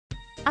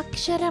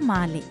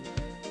ಅಕ್ಷರಮಾಲೆ.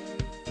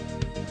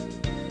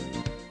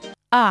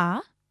 ಅ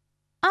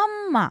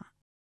ಅಮ್ಮ.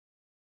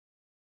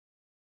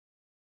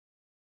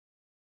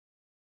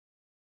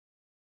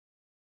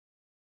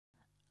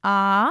 ಆ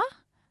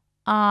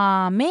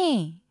ಆಮೆ.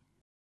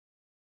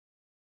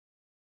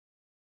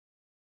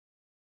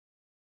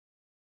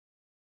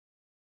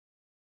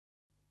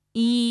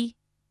 ಈ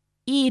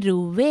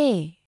ಇರುವೆ.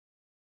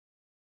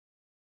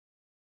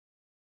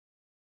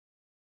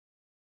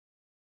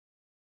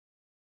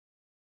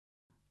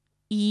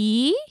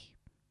 ಈ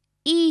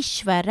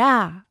ಈಶ್ವರ.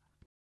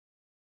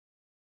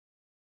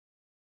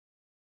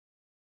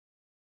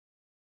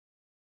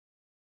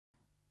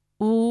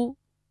 ಉ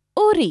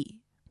ಉರಿ.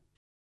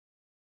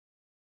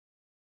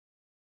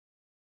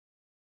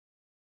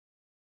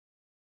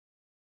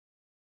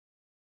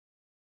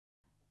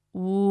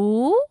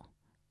 ಊ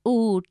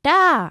ಊಟ.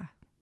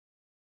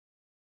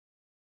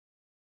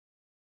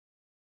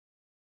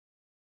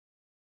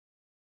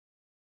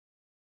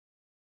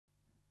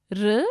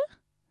 ಋ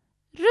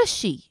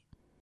ಋಷಿ.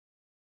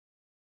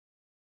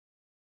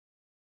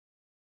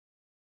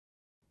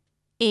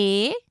 ಎ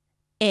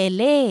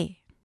ಎಲೆ.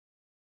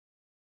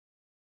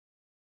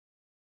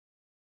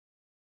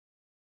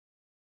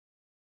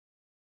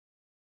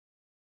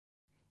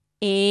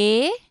 ಏ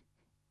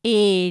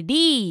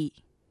ಏಡಿ.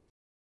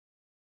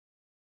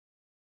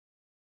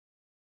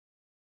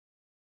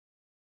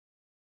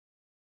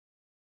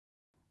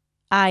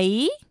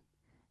 ಐ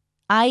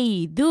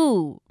ಐದು.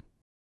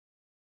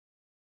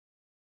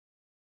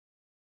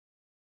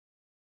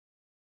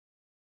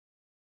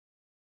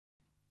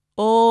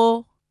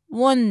 ಓ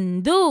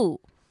ಒಂದು.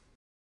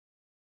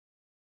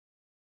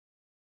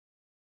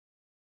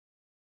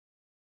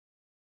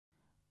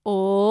 ಓ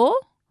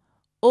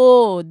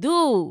ಓದು.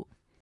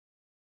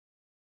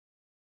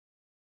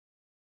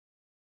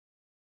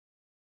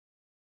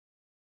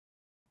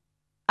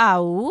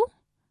 ಔ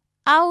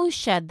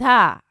ಔಷಧ.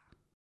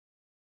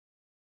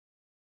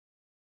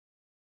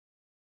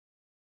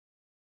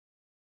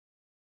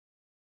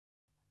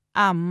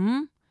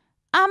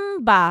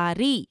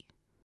 ಅಂಬಾರಿ.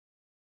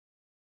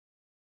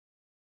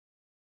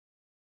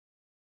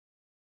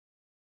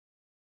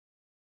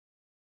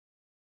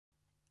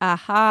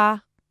 ಅಹ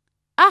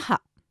ಅಹ.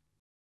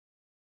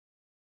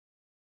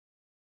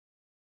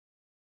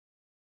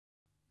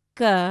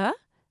 ಕ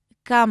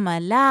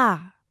ಕಮಲ.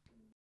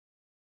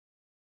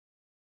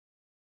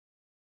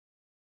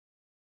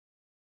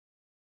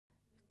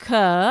 ಖ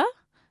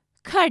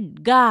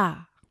ಖಡ್ಗ.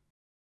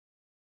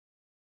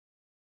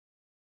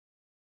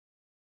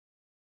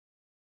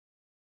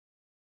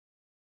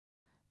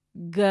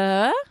 ಗ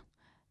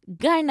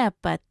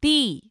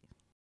ಗಣಪತಿ.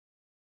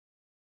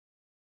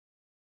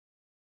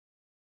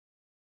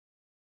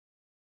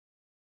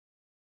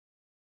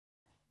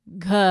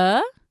 ಘ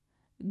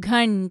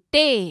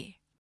ಘಂಟೆ.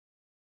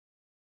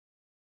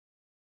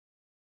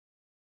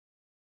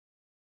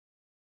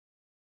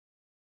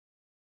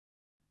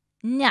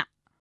 ಞ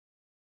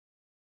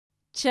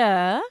ಚ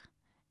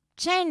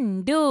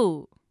ಚೆಂಡು.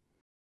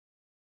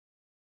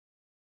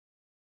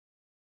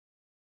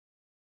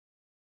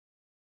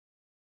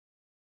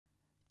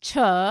 ಛ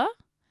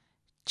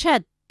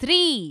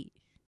ಛತ್ರಿ.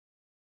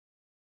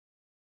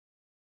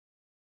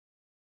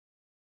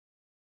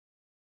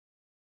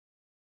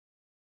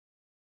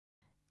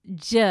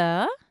 ಜ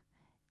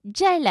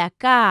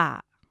ಜಳಕ.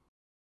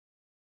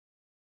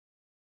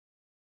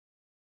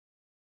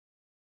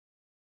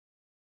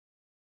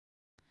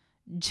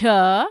 ಝ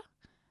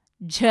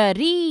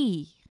ಝರಿ.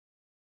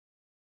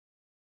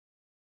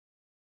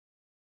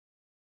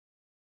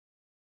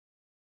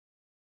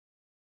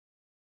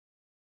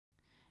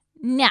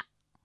 ನ್ಯ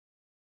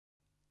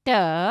ಟ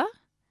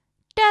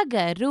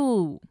ಟಗರು.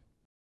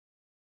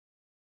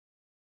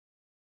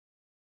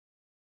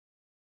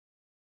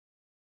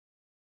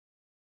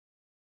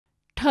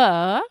 ಠ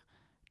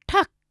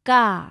ಠಕ್ಕ.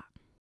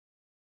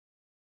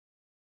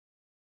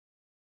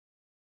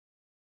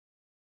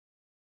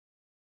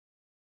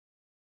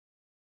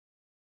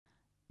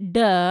 ಡ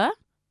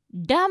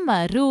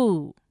ಡಮರು.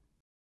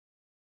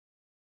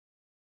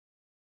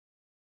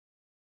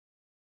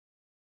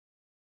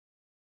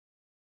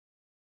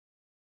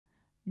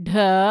 ಢ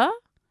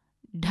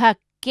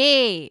ಢಕ್ಕೆ.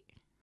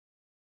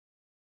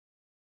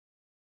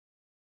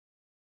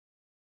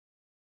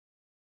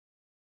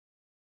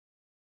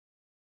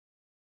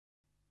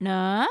 ಣ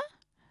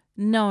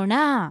ನೊಣ.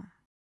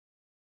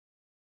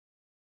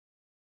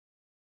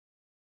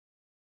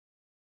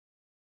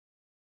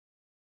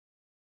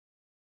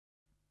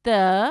 ತ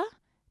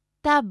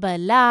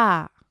ತಬಲ.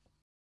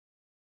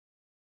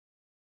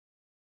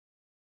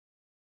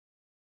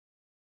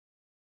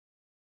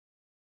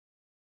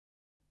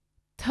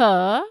 ಥ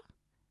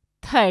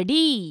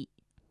ಥಡಿ.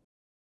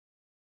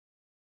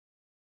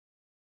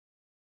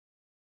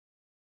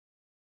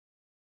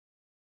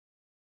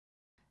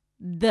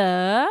 ದ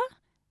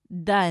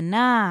ದನ.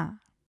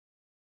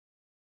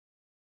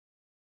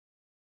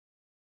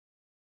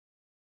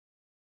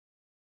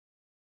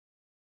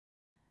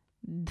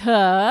 ಧ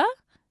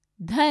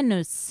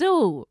ಧನುಸ್ಸು.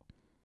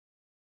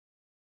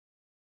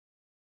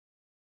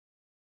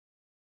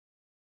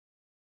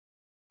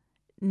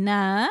 ನ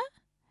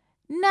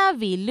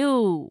ನವಿಲು.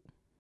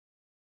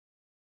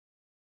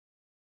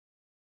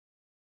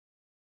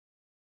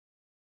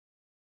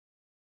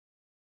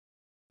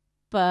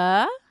 ಪ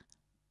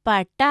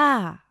ಪಟ.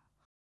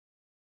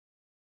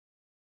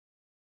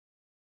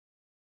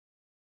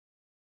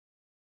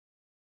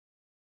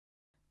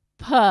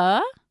 ಫ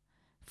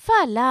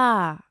ಫಲ.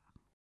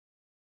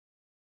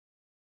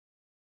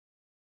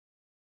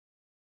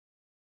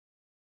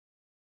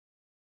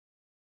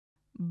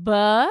 ಬ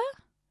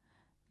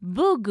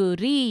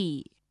ಬುಗುರಿ.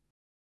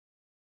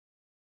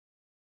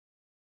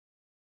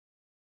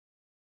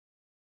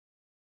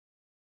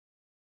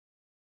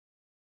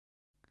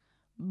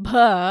 ಭ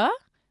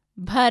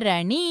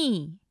ಭರಣಿ.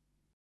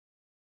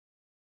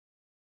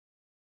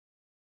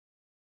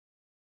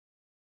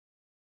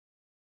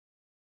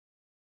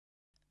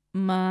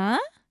 ಮ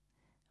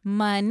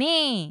ಮನೆ.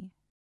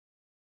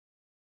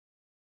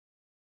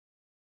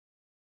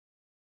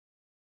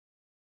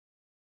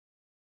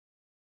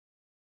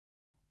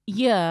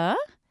 ಯ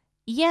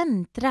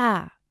ಯಂತ್ರ.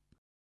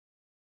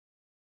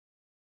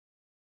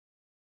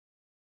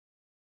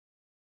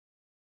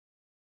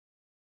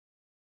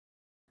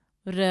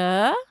 ರ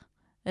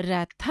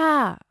ರಥ.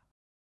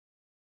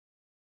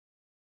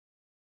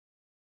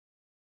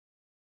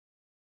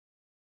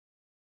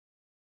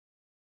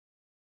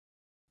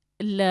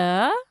 ಲ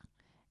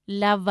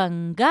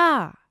ಲವಂಗ.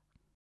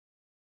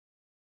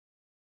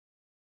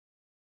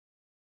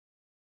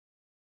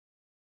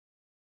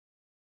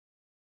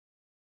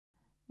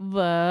 ವ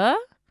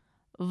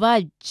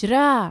ವಜ್ರ.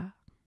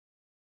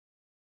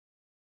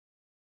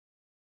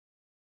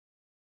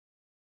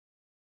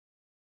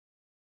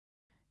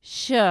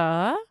 ಶ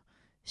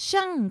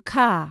ಶಂಖ.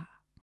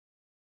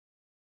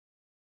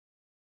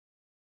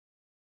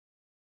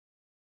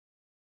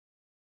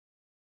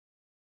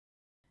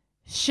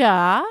 ಶ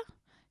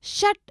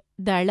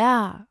ಷಟ್ದಳ.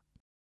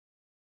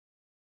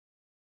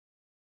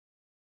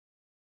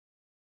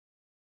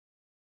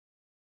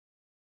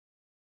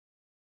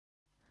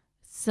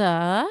 ಸ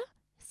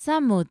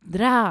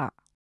ಸಮುದ್ರ.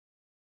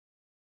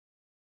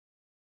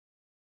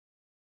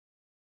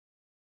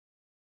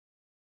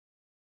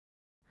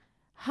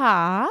 ಹ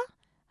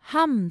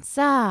ಹಂಸ.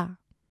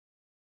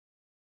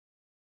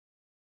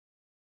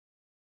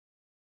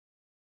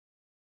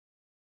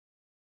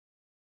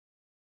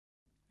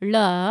 ಳ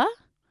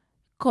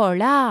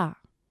ಕೊಳ.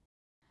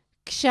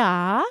 ಕ್ಷ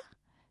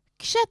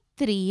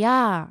ಕ್ಷತ್ರಿಯ.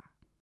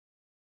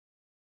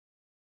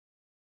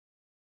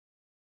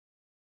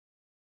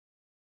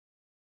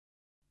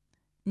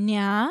 ನ್ಯ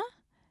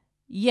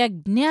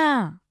ಯಜ್ಞ.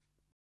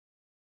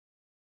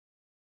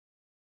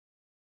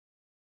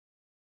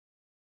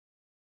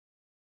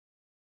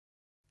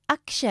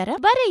 ಅಕ್ಷರ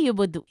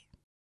ಬರೆಯುವುದು.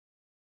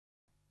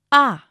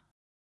 ಆ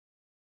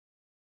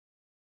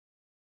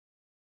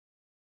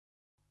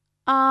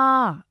ಆ.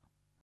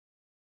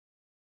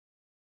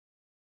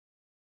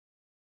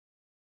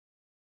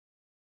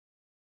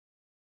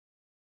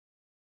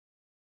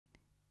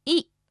 ಇ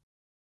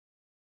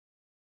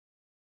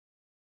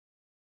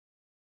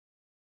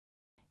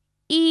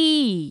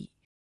ಈ.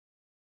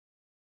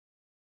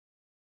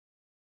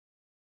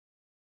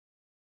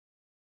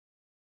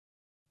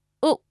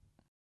 ಉ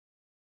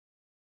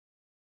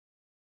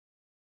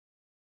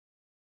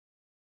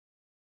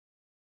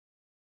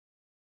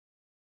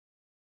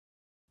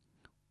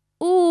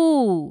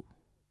ಊ.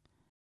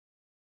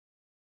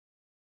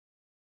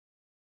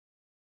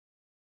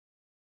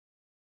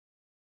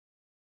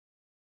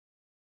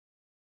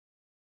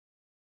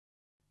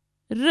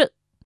 ಋ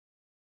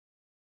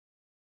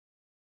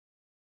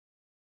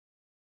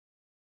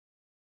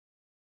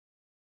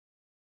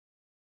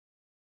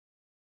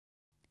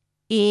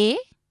ಎ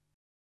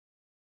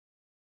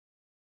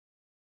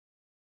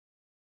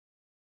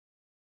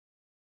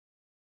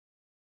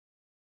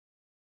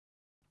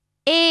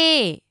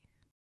ಎ.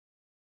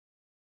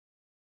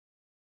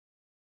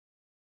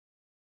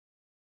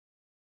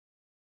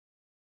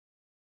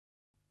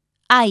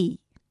 ಐ.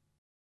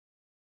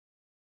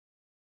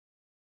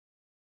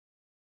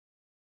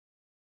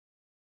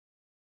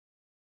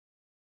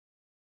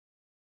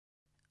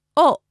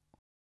 ಓ.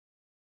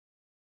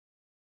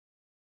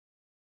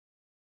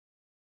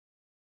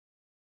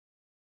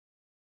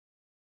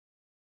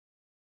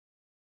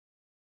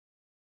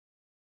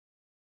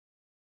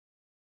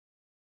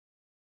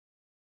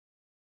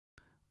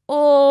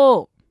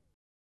 ಓ.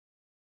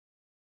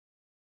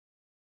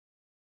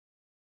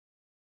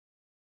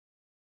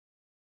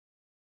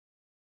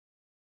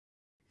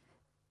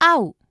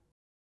 ಔ.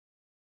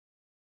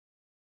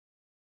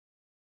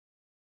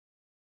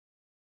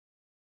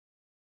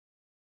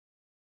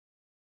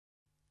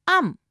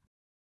 ಅಂ.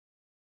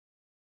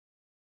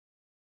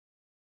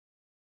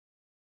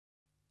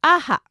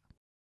 ಅಹ.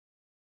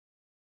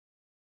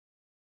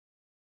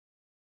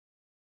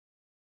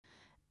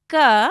 ಕ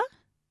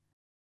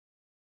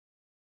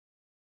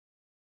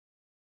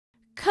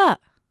ಖ.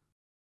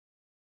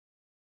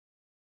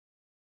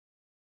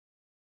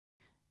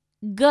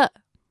 ಗ.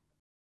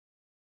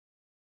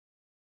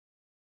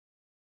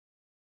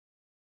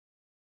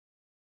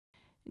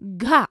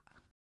 ಘ.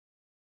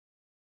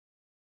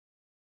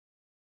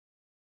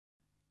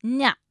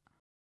 ಞ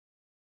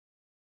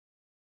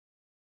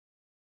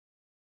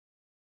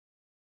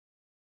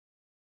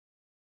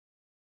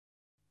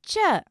ಚ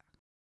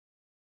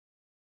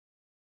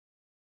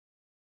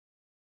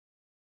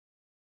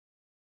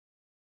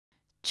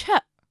ಛ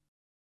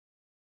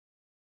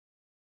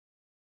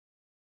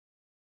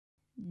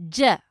ಜ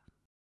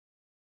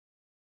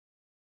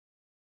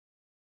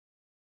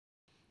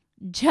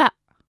ಝ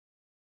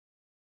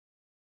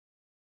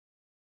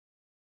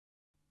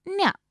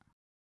ಞ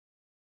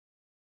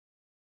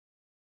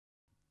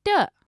ಟ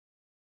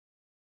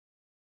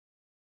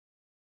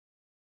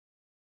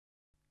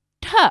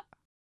ಠ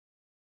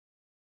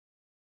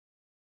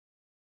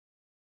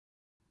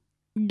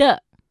ಡ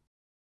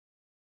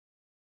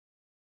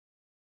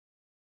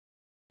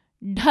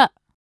ಢ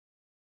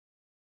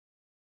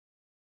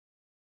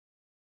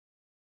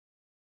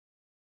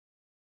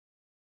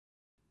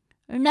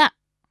ಣ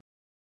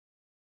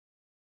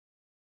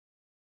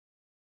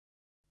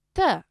ತ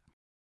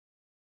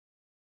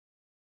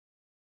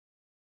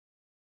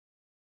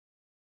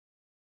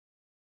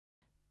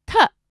ಥ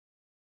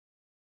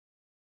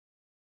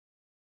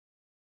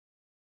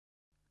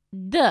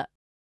ದ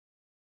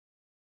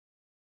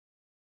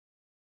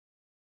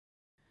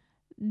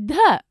ಧ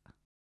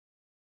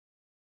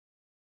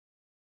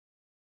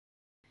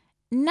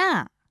ನ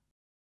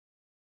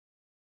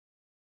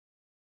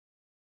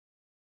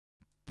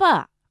ಪ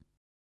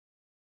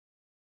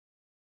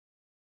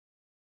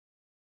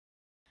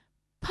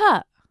ಫ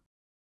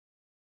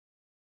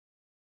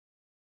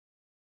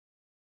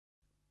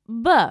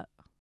ಬ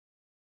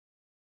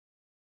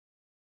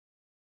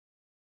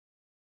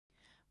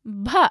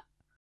ಭ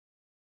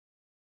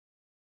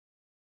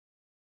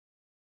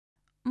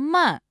ಮ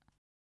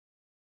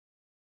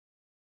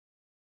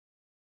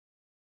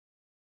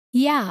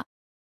ಯ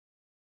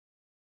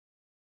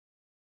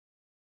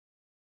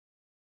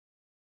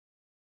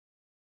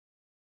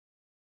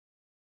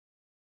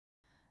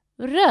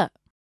ರ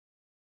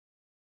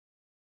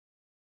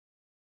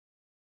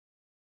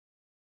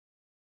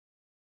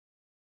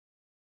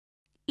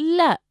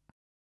ಲ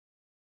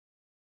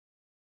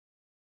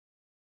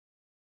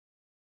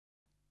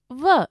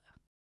ವ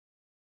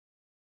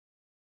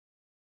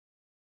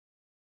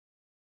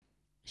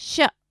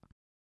ಶ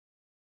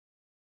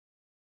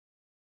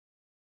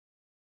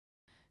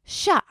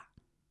ಶ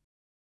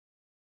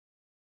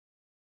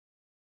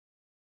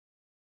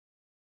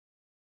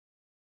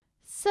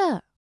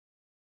ಸ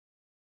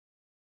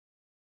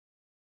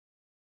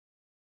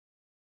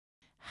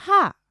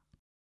ಹ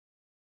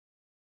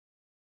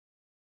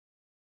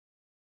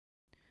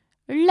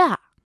ಳ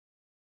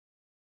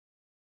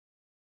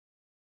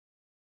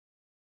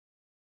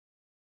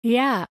ಯ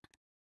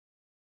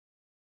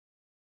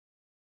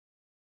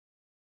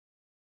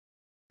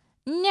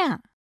ಞ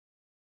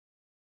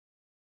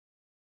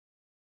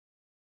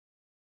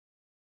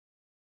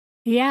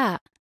ಯ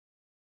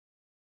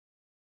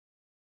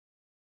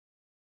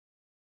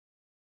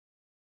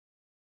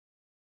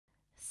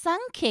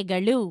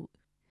ಸಂಖ್ಯೆಗಳು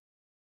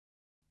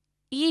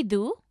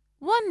ಇದು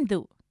 1.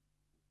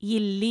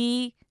 ಇಲ್ಲಿ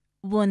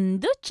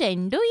ಒಂದು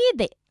ಚೆಂಡು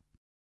ಇದೆ.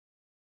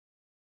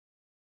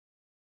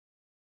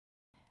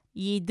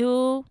 ಇದು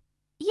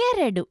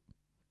 2.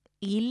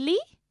 ಇಲ್ಲಿ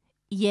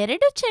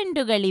 2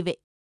 ಚೆಂಡುಗಳಿವೆ.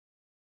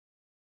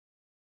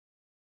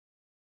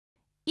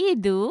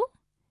 ಇದು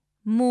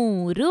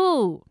 3.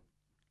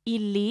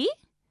 ಇಲ್ಲಿ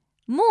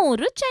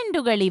 3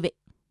 ಚೆಂಡುಗಳಿವೆ.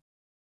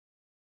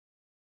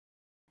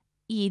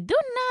 ಇದು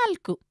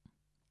 4.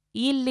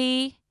 ಇಲ್ಲಿ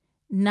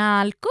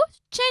 4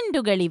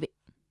 ಚೆಂಡುಗಳಿವೆ.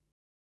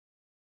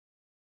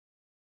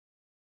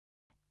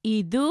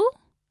 ಇದು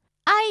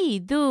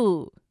 5.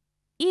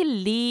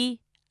 ಇಲ್ಲಿ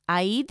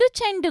 5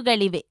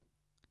 ಚೆಂಡುಗಳಿವೆ.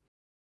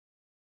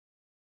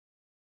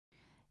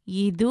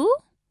 ಇದು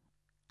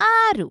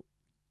 6.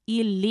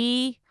 ಇಲ್ಲಿ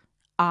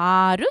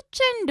 6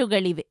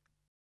 ಚೆಂಡುಗಳಿವೆ.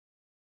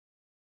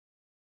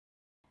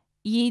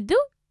 ಇದು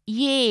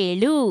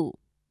 7.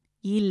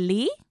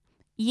 ಇಲ್ಲಿ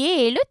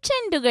 7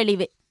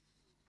 ಚೆಂಡುಗಳಿವೆ.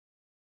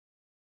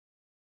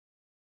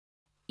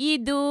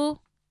 ಇದು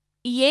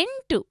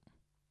 8.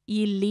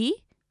 ಇಲ್ಲಿ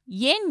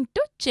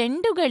 8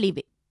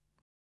 ಚೆಂಡುಗಳಿವೆ.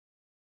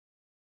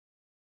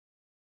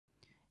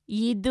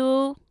 ಇದು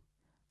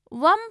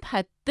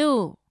 9.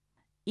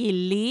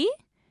 ಇಲ್ಲಿ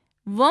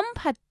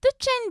 9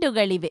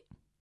 ಚೆಂಡುಗಳಿವೆ.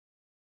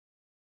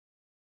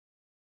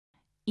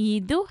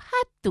 ಇದು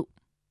 10.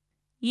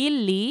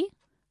 ಇಲ್ಲಿ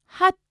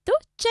 10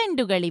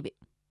 ಚೆಂಡುಗಳಿವೆ.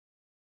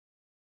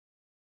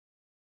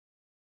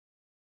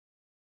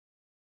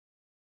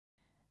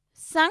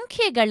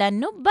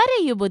 ಸಂಖ್ಯೆಗಳನ್ನು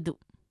ಬರೆಯುವುದು.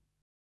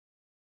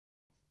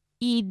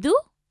 ಇದು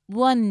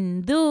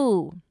 1.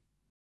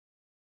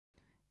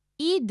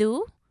 ಇದು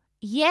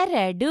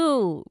 2.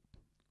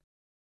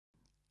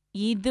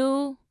 ಇದು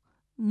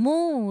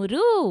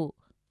 3.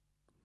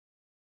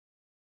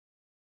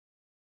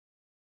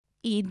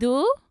 ಇದು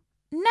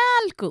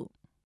 4.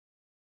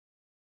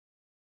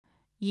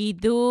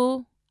 ಇದು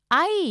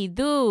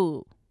 5.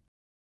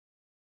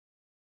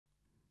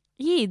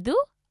 ಇದು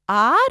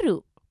 6.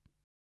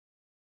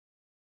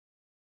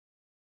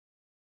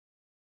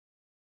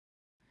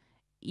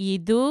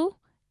 ಇದು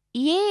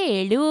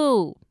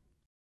 7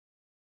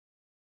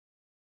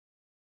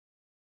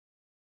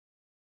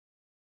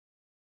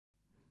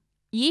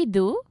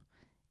 ಇದು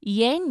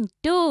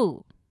 8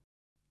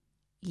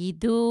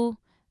 ಇದು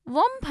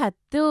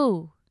 9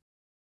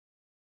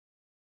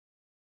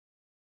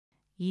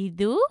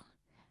 ಇದು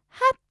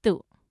 10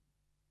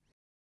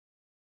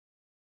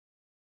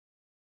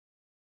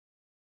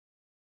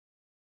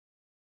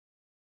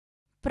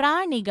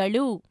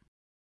 ಪ್ರಾಣಿಗಳು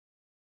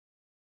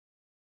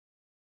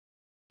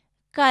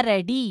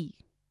ಕರಡಿ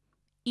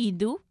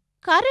ಇದು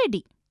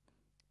ಕರಡಿ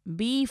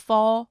ಬಿ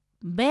ಫಾರ್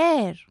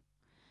ಬೇರ್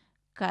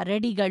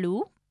ಕರಡಿಗಳು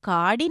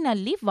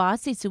ಕಾಡಿನಲ್ಲಿ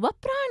ವಾಸಿಸುವ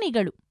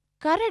ಪ್ರಾಣಿಗಳು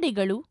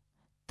ಕರಡಿಗಳು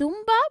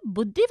ತುಂಬಾ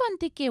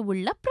ಬುದ್ಧಿವಂತಿಕೆ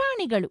ಉಳ್ಳ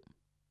ಪ್ರಾಣಿಗಳು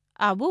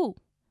ಅವು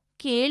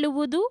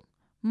ಕೇಳುವುದು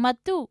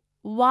ಮತ್ತು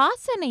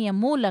ವಾಸನೆಯ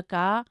ಮೂಲಕ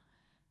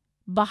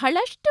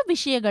ಬಹಳಷ್ಟು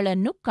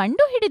ವಿಷಯಗಳನ್ನು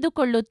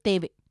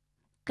ಕಂಡುಹಿಡಿದುಕೊಳ್ಳುತ್ತೇವೆ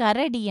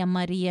ಕರಡಿಯ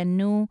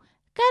ಮರಿಯನ್ನು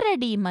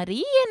ಕರಡಿ ಮರಿ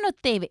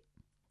ಎನ್ನುತ್ತೇವೆ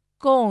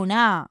ಕೋಣ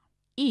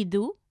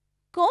ಇದು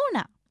ಕೋಣ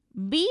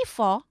ಬಿ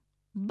ಫಾರ್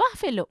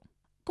ಬಫೆಲೋ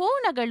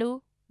ಕೋಣಗಳು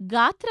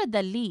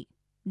ಗಾತ್ರದಲ್ಲಿ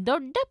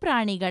ದೊಡ್ಡ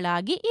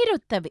ಪ್ರಾಣಿಗಳಾಗಿ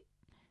ಇರುತ್ತವೆ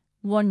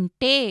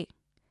ಒಂಟೆ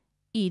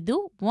ಇದು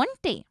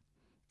ಒಂಟೆ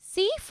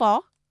ಸಿ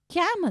ಫಾರ್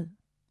ಕ್ಯಾಮಲ್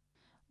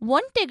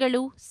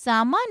ಒಂಟೆಗಳು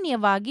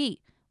ಸಾಮಾನ್ಯವಾಗಿ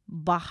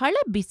ಬಹಳ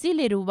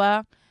ಬಿಸಿಲಿರುವ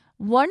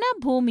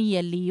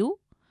ಒಣಭೂಮಿಯಲ್ಲಿಯೂ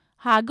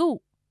ಹಾಗೂ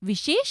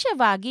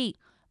ವಿಶೇಷವಾಗಿ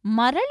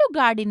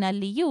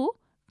ಮರಳುಗಾಡಿನಲ್ಲಿಯೂ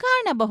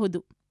ಕಾಣಬಹುದು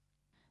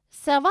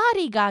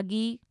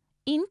ಸವಾರಿಗಾಗಿ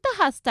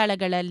ಇಂತಹ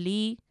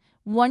ಸ್ಥಳಗಳಲ್ಲಿ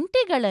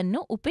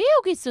ಒಂಟೆಗಳನ್ನು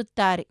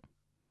ಉಪಯೋಗಿಸುತ್ತಾರೆ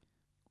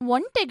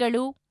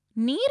ಒಂಟೆಗಳು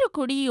ನೀರು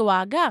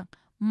ಕುಡಿಯುವಾಗ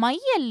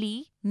ಮೈಯಲ್ಲಿ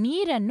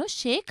ನೀರನ್ನು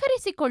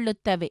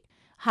ಶೇಖರಿಸಿಕೊಳ್ಳುತ್ತವೆ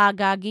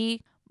ಹಾಗಾಗಿ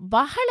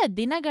ಬಹಳ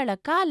ದಿನಗಳ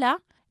ಕಾಲ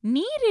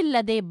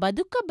ನೀರಿಲ್ಲದೆ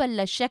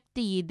ಬದುಕಬಲ್ಲ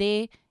ಶಕ್ತಿಯಿದೆ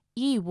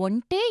ಈ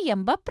ಒಂಟೆ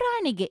ಎಂಬ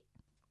ಪ್ರಾಣಿಗೆ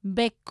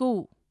ಬೆಕ್ಕು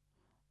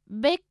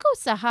ಬೆಕ್ಕು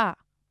ಸಹ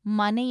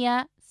ಮನೆಯ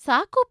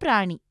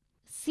ಸಾಕುಪ್ರಾಣಿ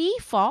ಸಿ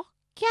ಫಾರ್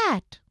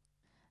ಕ್ಯಾಟ್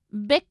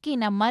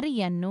ಬೆಕ್ಕಿನ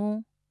ಮರಿಯನ್ನು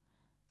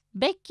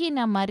ಬೆಕ್ಕಿನ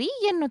ಮರಿ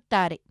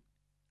ಎನ್ನುತ್ತಾರೆ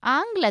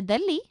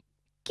ಆಂಗ್ಲದಲ್ಲಿ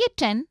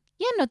ಕಿಟನ್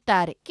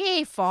ಎನ್ನುತ್ತಾರೆ ಕೆ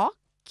ಫಾರ್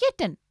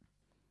ಕಿಟನ್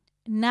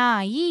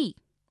ನಾಯಿ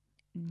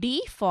ಡಿ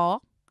ಫಾರ್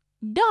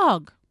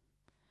ಡಾಗ್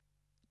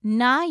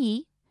ನಾಯಿ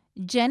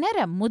ಜನರ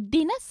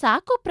ಮುದ್ದಿನ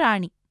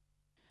ಸಾಕುಪ್ರಾಣಿ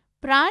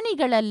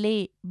ಪ್ರಾಣಿಗಳಲ್ಲೇ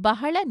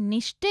ಬಹಳ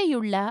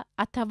ನಿಷ್ಠೆಯುಳ್ಳ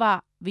ಅಥವಾ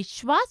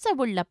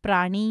ವಿಶ್ವಾಸವುಳ್ಳ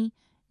ಪ್ರಾಣಿ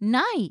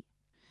ನಾಯಿ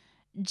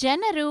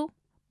ಜನರು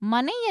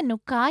ಮನೆಯನ್ನು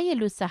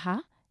ಕಾಯಲು ಸಹ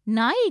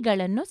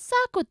ನಾಯಿಗಳನ್ನು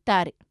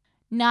ಸಾಕುತ್ತಾರೆ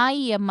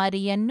ನಾಯಿಯ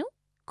ಮರಿಯನ್ನು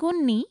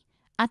ಕುನ್ನಿ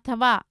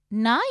ಅಥವಾ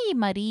ನಾಯಿ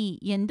ಮರಿ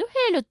ಎಂದು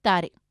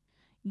ಹೇಳುತ್ತಾರೆ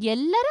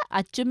ಎಲ್ಲರ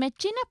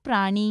ಅಚ್ಚುಮೆಚ್ಚಿನ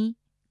ಪ್ರಾಣಿ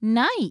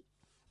ನಾಯಿ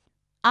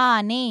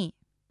ಆನೆ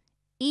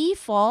ಇ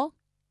ಫಾರ್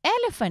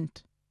ಎಲಿಫೆಂಟ್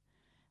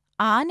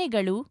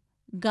ಆನೆಗಳು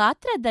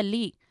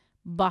ಗಾತ್ರದಲ್ಲಿ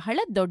ಬಹಳ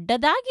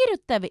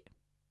ದೊಡ್ಡದಾಗಿರುತ್ತವೆ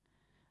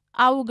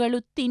ಅವುಗಳು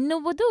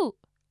ತಿನ್ನುವುದು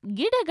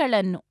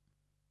ಗಿಡಗಳನ್ನು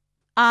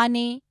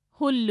ಆನೆ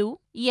ಹುಲ್ಲು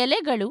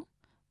ಎಲೆಗಳು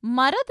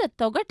ಮರದ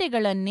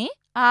ತೊಗಟೆಗಳನ್ನೇ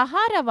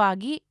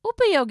ಆಹಾರವಾಗಿ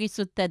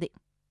ಉಪಯೋಗಿಸುತ್ತದೆ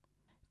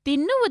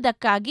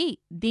ತಿನ್ನುವುದಕ್ಕಾಗಿ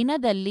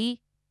ದಿನದಲ್ಲಿ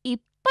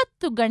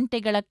 20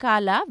 ಗಂಟೆಗಳ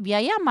ಕಾಲ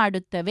ವ್ಯಯ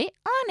ಮಾಡುತ್ತವೆ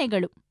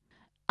ಆನೆಗಳು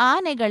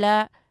ಆನೆಗಳ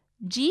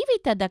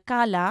ಜೀವಿತದ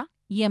ಕಾಲ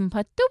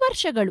 80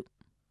 ವರ್ಷಗಳು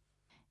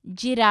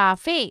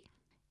ಜಿರಾಫೆ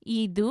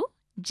ಇದು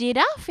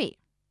ಜಿರಾಫೆ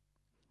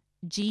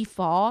ಜಿ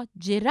ಫಾರ್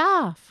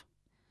ಜಿರಾಫ್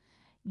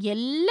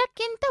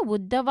ಎಲ್ಲಕ್ಕಿಂತ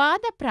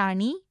ಉದ್ದವಾದ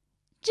ಪ್ರಾಣಿ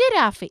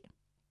ಜಿರಾಫೆ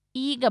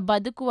ಈಗ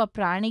ಬದುಕುವ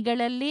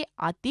ಪ್ರಾಣಿಗಳಲ್ಲೇ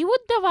ಅತಿ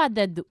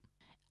ಉದ್ದವಾದದ್ದು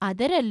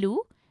ಅದರಲ್ಲೂ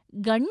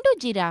ಗಂಡು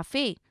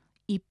ಜಿರಾಫೆ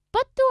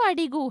 20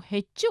 ಅಡಿಗೂ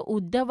ಹೆಚ್ಚು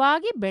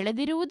ಉದ್ದವಾಗಿ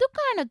ಬೆಳೆದಿರುವುದು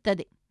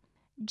ಕಾಣುತ್ತದೆ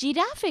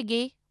ಜಿರಾಫೆಗೆ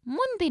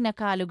ಮುಂದಿನ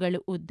ಕಾಲುಗಳು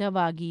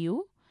ಉದ್ದವಾಗಿಯೂ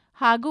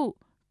ಹಾಗೂ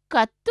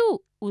ಕತ್ತು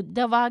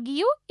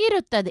ಉದ್ದವಾಗಿಯೂ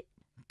ಇರುತ್ತದೆ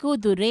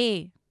ಕುದುರೆ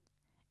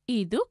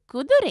ಇದು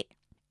ಕುದುರೆ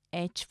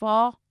ಎಚ್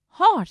ಫಾರ್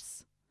ಹಾರ್ಸ್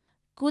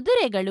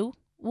ಕುದುರೆಗಳು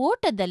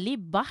ಓಟದಲ್ಲಿ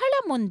ಬಹಳ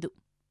ಮುಂದು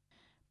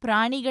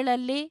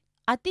ಪ್ರಾಣಿಗಳಲ್ಲೇ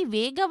ಅತಿ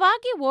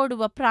ವೇಗವಾಗಿ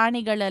ಓಡುವ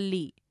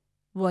ಪ್ರಾಣಿಗಳಲ್ಲಿ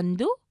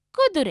ಒಂದು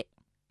ಕುದುರೆ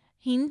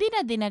ಹಿಂದಿನ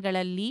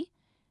ದಿನಗಳಲ್ಲಿ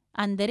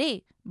ಅಂದರೆ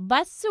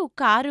ಬಸ್ಸು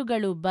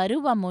ಕಾರುಗಳು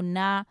ಬರುವ ಮುನ್ನ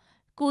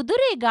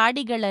ಕುದುರೆ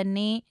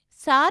ಗಾಡಿಗಳನ್ನೇ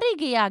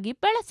ಸಾರಿಗೆಯಾಗಿ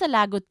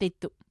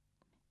ಬಳಸಲಾಗುತ್ತಿತ್ತು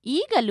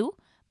ಈಗಲೂ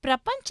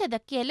ಪ್ರಪಂಚದ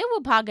ಕೆಲವು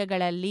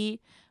ಭಾಗಗಳಲ್ಲಿ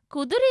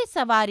ಕುದುರೆ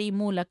ಸವಾರಿ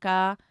ಮೂಲಕ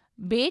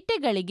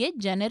ಬೇಟೆಗಳಿಗೆ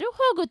ಜನರು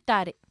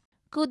ಹೋಗುತ್ತಾರೆ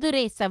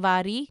ಕುದುರೆ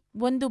ಸವಾರಿ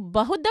ಒಂದು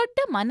ಬಹುದೊಡ್ಡ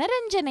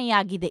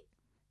ಮನರಂಜನೆಯಾಗಿದೆ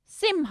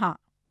ಸಿಂಹ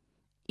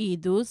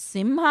ಇದು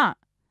ಸಿಂಹ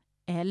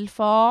ಎಲ್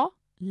ಫಾರ್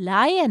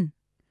ಲಯನ್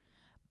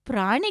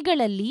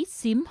ಪ್ರಾಣಿಗಳಲ್ಲಿ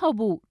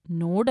ಸಿಂಹವು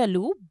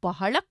ನೋಡಲು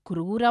ಬಹಳ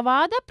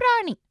ಕ್ರೂರವಾದ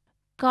ಪ್ರಾಣಿ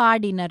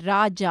ಕಾಡಿನ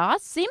ರಾಜ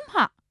ಸಿಂಹ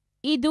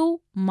ಇದು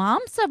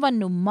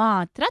ಮಾಂಸವನ್ನು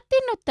ಮಾತ್ರ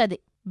ತಿನ್ನುತ್ತದೆ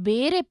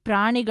ಬೇರೆ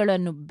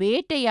ಪ್ರಾಣಿಗಳನ್ನು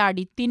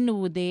ಬೇಟೆಯಾಡಿ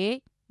ತಿನ್ನುವುದೇ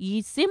ಈ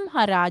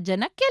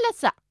ಸಿಂಹರಾಜನ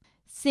ಕೆಲಸ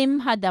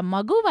ಸಿಂಹದ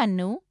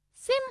ಮಗುವನ್ನು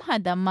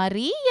ಸಿಂಹದ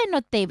ಮರಿ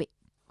ಎನ್ನುತ್ತೇವೆ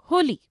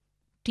ಹುಲಿ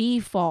ಟಿ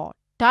ಫಾರ್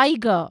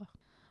ಟೈಗರ್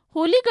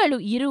ಹುಲಿಗಳು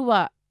ಇರುವ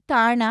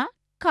ತಾಣ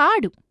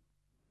ಕಾಡು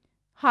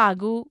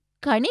ಹಾಗೂ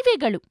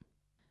ಕಣಿವೆಗಳು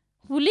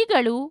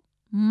ಹುಲಿಗಳು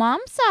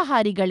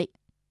ಮಾಂಸಾಹಾರಿಗಳೇ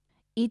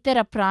ಇತರ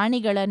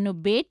ಪ್ರಾಣಿಗಳನ್ನು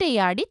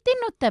ಬೇಟೆಯಾಡಿ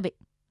ತಿನ್ನುತ್ತವೆ.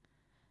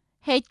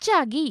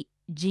 ಹೆಚ್ಚಾಗಿ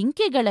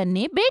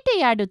ಜಿಂಕೆಗಳನ್ನೇ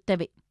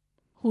ಬೇಟೆಯಾಡುತ್ತವೆ.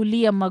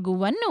 ಹುಲಿಯ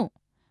ಮಗುವನ್ನು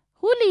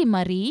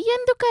ಹುಲಿಮರಿ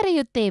ಎಂದು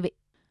ಕರೆಯುತ್ತೇವೆ.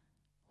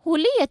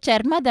 ಹುಲಿಯ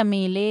ಚರ್ಮದ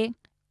ಮೇಲೆ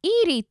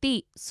ಈ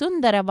ರೀತಿ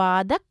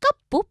ಸುಂದರವಾದ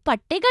ಕಪ್ಪು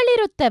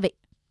ಪಟ್ಟೆಗಳಿರುತ್ತವೆ.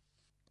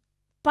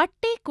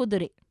 ಪಟ್ಟೆ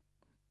ಕುದುರೆ.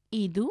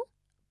 ಇದು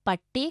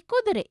ಪಟ್ಟೆ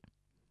ಕುದುರೆ.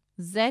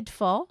 Z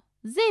for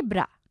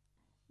ಝೆಬ್ರಾ.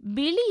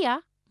 ಬಿಳಿಯ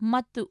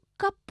ಮತ್ತು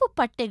ಕಪ್ಪು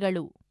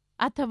ಪಟ್ಟೆಗಳು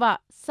ಅಥವಾ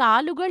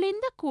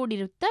ಸಾಲುಗಳಿಂದ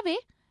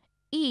ಕೂಡಿರುತ್ತವೆ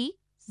ಈ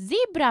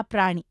ಝೀಬ್ರಾ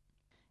ಪ್ರಾಣಿ.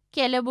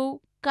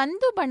 ಕೆಲವು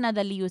ಕಂದು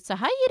ಬಣ್ಣದಲ್ಲಿಯೂ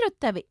ಸಹ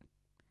ಇರುತ್ತವೆ.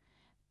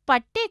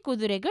 ಪಟ್ಟೆ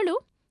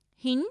ಕುದುರೆಗಳು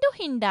ಹಿಂಡು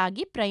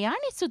ಹಿಂಡಾಗಿ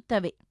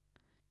ಪ್ರಯಾಣಿಸುತ್ತವೆ.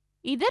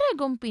 ಇದರ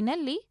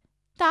ಗುಂಪಿನಲ್ಲಿ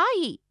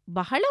ತಾಯಿ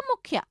ಬಹಳ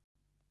ಮುಖ್ಯ.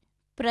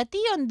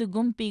 ಪ್ರತಿಯೊಂದು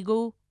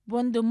ಗುಂಪಿಗೂ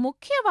ಒಂದು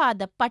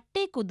ಮುಖ್ಯವಾದ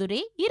ಪಟ್ಟೆ ಕುದುರೆ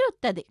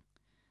ಇರುತ್ತದೆ.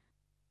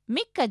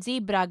 ಮಿಕ್ಕ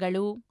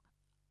ಝೀಬ್ರಾಗಳು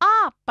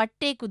ಆ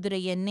ಪಟ್ಟೆ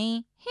ಕುದುರೆಯನ್ನೇ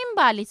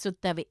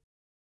ಹಿಂಬಾಲಿಸುತ್ತವೆ.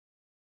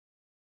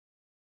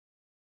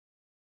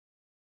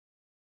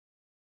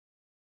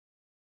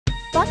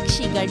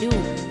 ಪಕ್ಷಿಗಳು.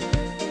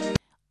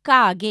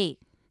 ಕಾಗೆ.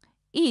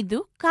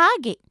 ಇದು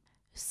ಕಾಗೆ.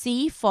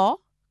 ಸಿ ಫಾರ್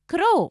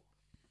ಕ್ರೋ.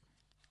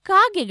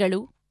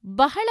 ಕಾಗೆಗಳು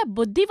ಬಹಳ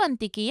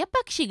ಬುದ್ಧಿವಂತಿಕೆಯ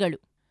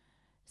ಪಕ್ಷಿಗಳು.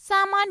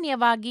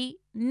 ಸಾಮಾನ್ಯವಾಗಿ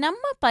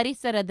ನಮ್ಮ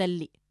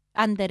ಪರಿಸರದಲ್ಲಿ,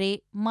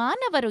 ಅಂದರೆ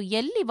ಮಾನವರು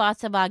ಎಲ್ಲಿ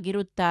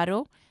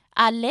ವಾಸವಾಗಿರುತ್ತಾರೋ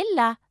ಅಲ್ಲೆಲ್ಲ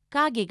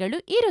ಕಾಗೆಗಳು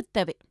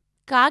ಇರುತ್ತವೆ.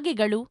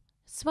 ಕಾಗೆಗಳು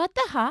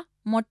ಸ್ವತಃ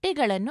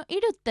ಮೊಟ್ಟೆಗಳನ್ನು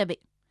ಇಡುತ್ತವೆ.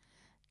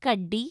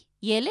 ಕಡ್ಡಿ,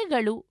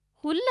 ಎಲೆಗಳು,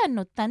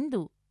 ಹುಲ್ಲನ್ನು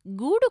ತಂದು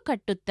ಗೂಡು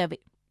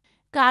ಕಟ್ಟುತ್ತವೆ.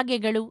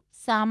 ಕಾಗೆಗಳು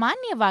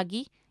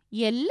ಸಾಮಾನ್ಯವಾಗಿ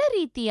ಎಲ್ಲ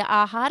ರೀತಿಯ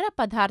ಆಹಾರ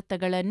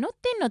ಪದಾರ್ಥಗಳನ್ನು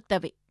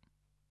ತಿನ್ನುತ್ತವೆ.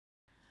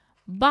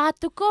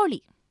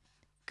 ಬಾತುಕೋಳಿ.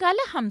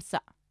 ಕಲಹಂಸ.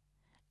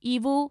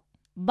 ಇವು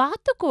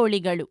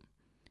ಬಾತುಕೋಳಿಗಳು.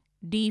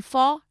 D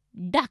for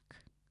duck.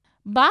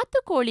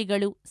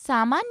 ಬಾತುಕೋಳಿಗಳು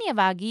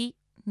ಸಾಮಾನ್ಯವಾಗಿ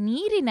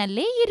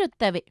ನೀರಿನಲ್ಲೇ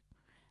ಇರುತ್ತವೆ.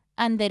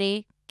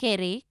 ಅಂದರೆ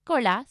ಕೆರೆ,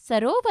 ಕೊಳ,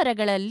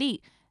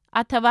 ಸರೋವರಗಳಲ್ಲಿ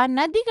ಅಥವಾ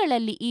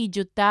ನದಿಗಳಲ್ಲಿ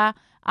ಈಜುತ್ತಾ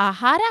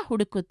ಆಹಾರ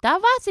ಹುಡುಕುತ್ತಾ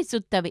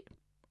ವಾಸಿಸುತ್ತವೆ.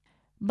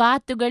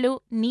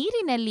 ಬಾತುಗಳು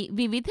ನೀರಿನಲ್ಲಿ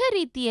ವಿವಿಧ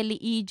ರೀತಿಯಲ್ಲಿ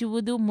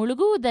ಈಜುವುದು,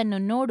 ಮುಳುಗುವುದನ್ನು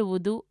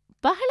ನೋಡುವುದು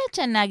ಬಹಳ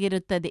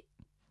ಚೆನ್ನಾಗಿರುತ್ತದೆ.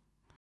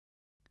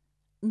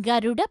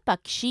 ಗರುಡ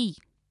ಪಕ್ಷಿ.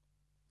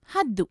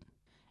 ಹದ್ದು.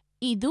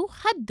 ಇದು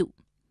ಹದ್ದು.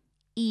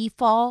 ಈ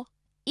ಫಾರ್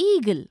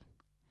ಈಗಲ್.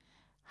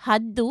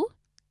 ಹದ್ದು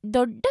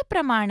ದೊಡ್ಡ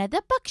ಪ್ರಮಾಣದ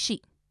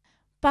ಪಕ್ಷಿ.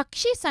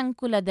 ಪಕ್ಷಿ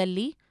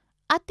ಸಂಕುಲದಲ್ಲಿ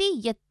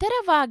ಅತಿ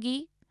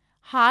ಎತ್ತರವಾಗಿ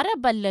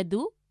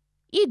ಹಾರಬಲ್ಲದು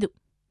ಇದು.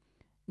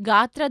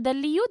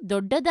 ಗಾತ್ರದಲ್ಲಿಯೂ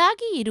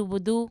ದೊಡ್ಡದಾಗಿ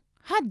ಇರುವುದು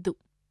ಹದ್ದು.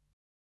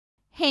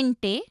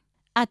 ಹೆಂಟೆ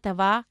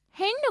ಅಥವಾ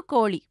ಹೆಣ್ಣು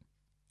ಕೋಳಿ.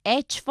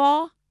 ಎಚ್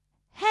ಫಾರ್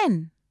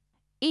ಹೆನ್.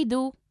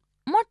 ಇದು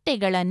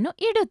ಮೊಟ್ಟೆಗಳನ್ನು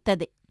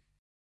ಇಡುತ್ತದೆ.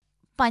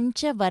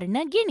 ಪಂಚವರ್ಣ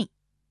ಗಿಣಿ.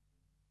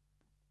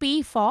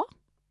 P for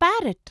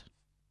parrot.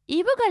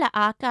 ಇವುಗಳ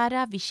ಆಕಾರ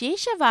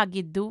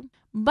ವಿಶೇಷವಾಗಿದ್ದು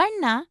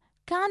ಬಣ್ಣ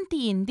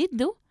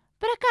ಕಾಂತಿಯಿಂದಿದ್ದು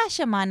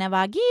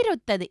ಪ್ರಕಾಶಮಾನವಾಗಿ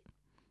ಇರುತ್ತದೆ.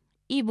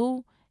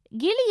 ಇವು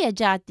ಗಿಳಿಯ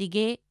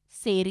ಜಾತಿಗೆ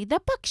ಸೇರಿದ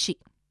ಪಕ್ಷಿ.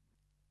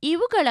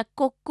 ಇವುಗಳ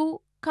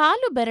ಕೊಕ್ಕು,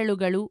 ಕಾಲು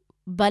ಬೆರಳುಗಳು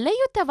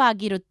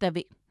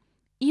ಬಲಯುತವಾಗಿರುತ್ತವೆ.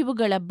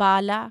 ಇವುಗಳ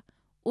ಬಾಲ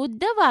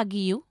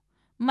ಉದ್ದವಾಗಿಯೂ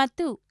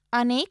ಮತ್ತು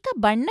ಅನೇಕ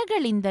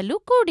ಬಣ್ಣಗಳಿಂದಲೂ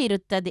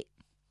ಕೂಡಿರುತ್ತದೆ.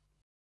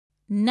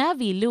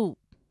 ನವಿಲು.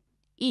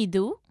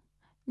 ಇದು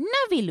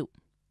ನವಿಲು.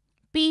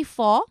 P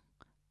for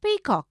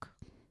peacock.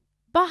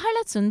 ಬಹಳ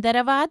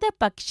ಸುಂದರವಾದ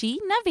ಪಕ್ಷಿ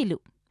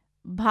ನವಿಲು.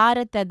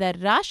 ಭಾರತದ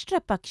ರಾಷ್ಟ್ರ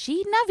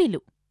ಪಕ್ಷಿ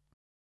ನವಿಲು.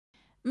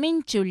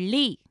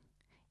 ಮಿಂಚುಳ್ಳಿ.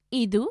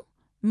 ಇದು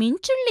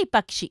ಮಿಂಚುಳ್ಳಿ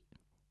ಪಕ್ಷಿ.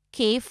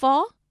 K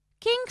for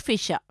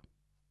Kingfisher.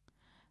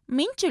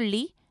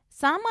 ಮಿಂಚುಳ್ಳಿ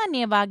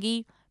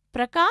ಸಾಮಾನ್ಯವಾಗಿ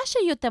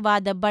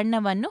ಪ್ರಕಾಶಯುತವಾದ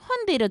ಬಣ್ಣವನ್ನು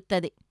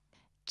ಹೊಂದಿರುತ್ತದೆ.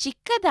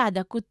 ಚಿಕ್ಕದಾದ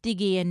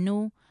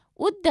ಕುತ್ತಿಗೆಯನ್ನು,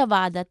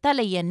 ಉದ್ದವಾದ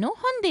ತಲೆಯನ್ನು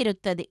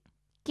ಹೊಂದಿರುತ್ತದೆ.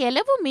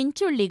 ಕೆಲವು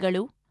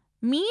ಮಿಂಚುಳ್ಳಿಗಳು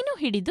ಮೀನು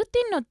ಹಿಡಿದು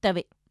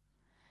ತಿನ್ನುತ್ತವೆ.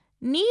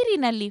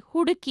 ನೀರಿನಲ್ಲಿ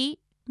ಹುಡುಕಿ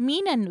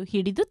ಮೀನನ್ನು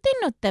ಹಿಡಿದು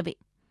ತಿನ್ನುತ್ತವೆ.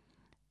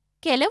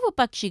 ಕೆಲವು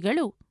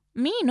ಪಕ್ಷಿಗಳು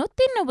ಮೀನು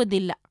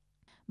ತಿನ್ನುವುದಿಲ್ಲ.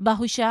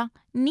 ಬಹುಶಃ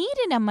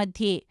ನೀರಿನ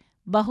ಮಧ್ಯೆ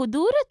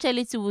ಬಹುದೂರ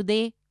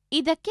ಚಲಿಸುವುದೇ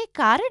ಇದಕ್ಕೆ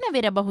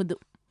ಕಾರಣವಿರಬಹುದು.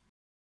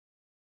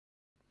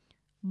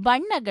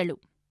 ಬಣ್ಣಗಳು.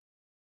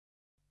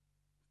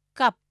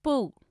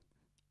 ಕಪ್ಪು.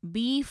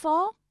 B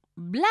for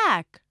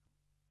black.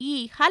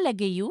 ಈ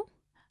ಹಲಗೆಯು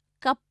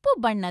ಕಪ್ಪು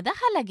ಬಣ್ಣದ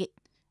ಹಲಗೆ.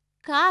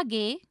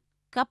 ಕಾಗೆ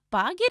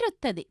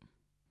ಕಪ್ಪಾಗಿರುತ್ತದೆ.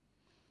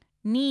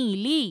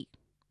 ನೀಲಿ.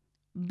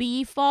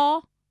 B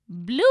for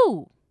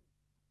blue.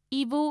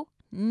 ಇವು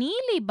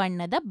ನೀಲಿ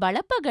ಬಣ್ಣದ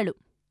ಬಳಪಗಳು.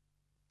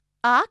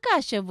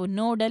 ಆಕಾಶವು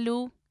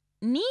ನೋಡಲು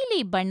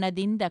ನೀಲಿ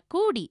ಬಣ್ಣದಿಂದ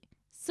ಕೂಡಿ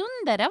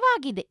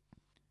ಸುಂದರವಾಗಿದೆ.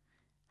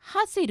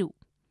 ಹಸಿರು.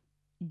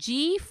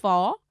 G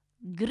for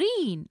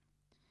green.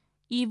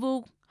 ಇವು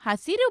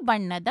ಹಸಿರು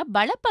ಬಣ್ಣದ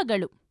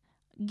ಬಳಪಗಳು.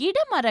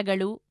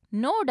 ಗಿಡಮರಗಳು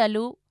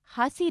ನೋಡಲು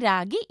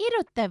ಹಸಿರಾಗಿ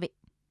ಇರುತ್ತವೆ.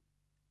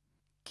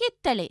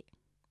 ಕಿತ್ತಳೆ.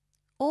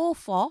 ಓ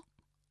ಫಾರ್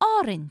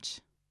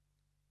ಆರೆಂಜ್.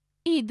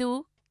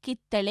 ಇದು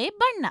ಕಿತ್ತಳೆ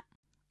ಬಣ್ಣ.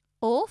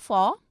 ಓ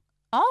ಫಾರ್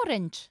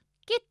ಆರೆಂಜ್.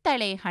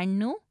 ಕಿತ್ತಳೆ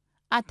ಹಣ್ಣು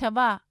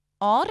ಅಥವಾ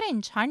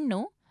ಆರೆಂಜ್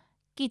ಹಣ್ಣು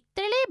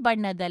ಕಿತ್ತಳೆ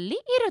ಬಣ್ಣದಲ್ಲಿ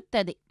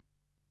ಇರುತ್ತದೆ.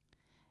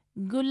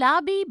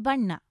 ಗುಲಾಬಿ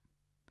ಬಣ್ಣ.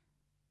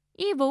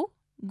 ಇವು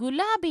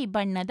ಗುಲಾಬಿ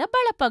ಬಣ್ಣದ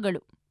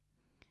ಬಳಪಗಳು.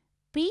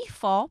 P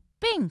for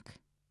pink.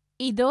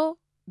 ಇದೋ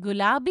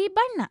ಗುಲಾಬಿ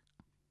ಬಣ್ಣ.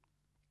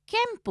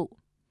 ಕೆಂಪು.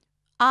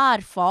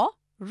 R for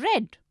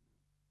red.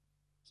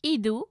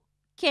 ಇದು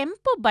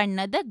ಕೆಂಪು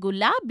ಬಣ್ಣದ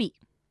ಗುಲಾಬಿ.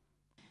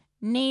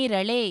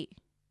 ನೇರಳೆ.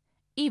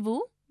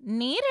 ಇವು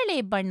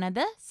ನೇರಳೆ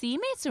ಬಣ್ಣದ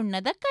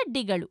ಸೀಮೆಸುಣ್ಣದ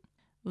ಕಡ್ಡಿಗಳು.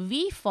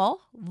 V for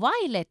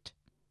violet.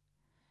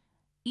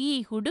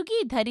 ಈ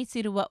ಹುಡುಗಿ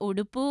ಧರಿಸಿರುವ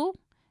ಉಡುಪು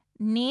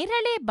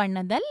ನೇರಳೆ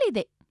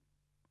ಬಣ್ಣದಲ್ಲಿದೆ.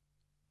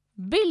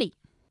 ಬಿಳಿ.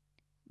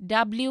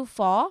 W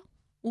for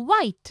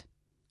white.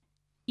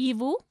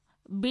 ಇವು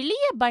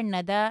ಬಿಳಿಯ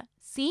ಬಣ್ಣದ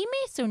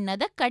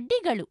ಸೀಮೆಸುಣ್ಣದ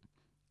ಕಡ್ಡಿಗಳು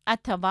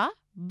ಅಥವಾ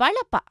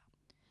ಬಳಪ.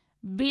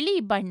 ಬಿಳಿ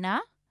ಬಣ್ಣ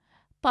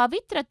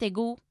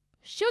ಪವಿತ್ರತೆಗೂ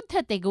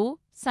ಶುದ್ಧತೆಗೂ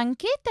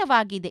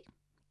ಸಂಕೇತವಾಗಿದೆ.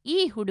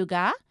 ಈ ಹುಡುಗ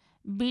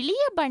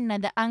ಬಿಳಿಯ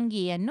ಬಣ್ಣದ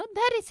ಅಂಗಿಯನ್ನು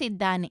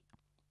ಧರಿಸಿದ್ದಾನೆ.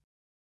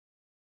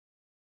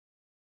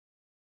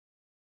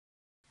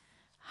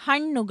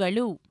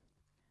 ಹಣ್ಣುಗಳು.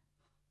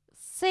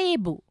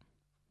 ಸೇಬು.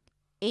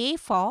 A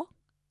for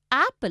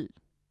apple.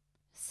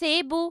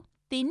 ಸೇಬು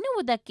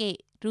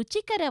ತಿನ್ನುವುದಕ್ಕೆ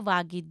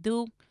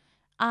ರುಚಿಕರವಾಗಿದ್ದು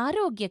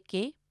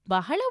ಆರೋಗ್ಯಕ್ಕೆ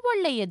ಬಹಳ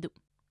ಒಳ್ಳೆಯದು.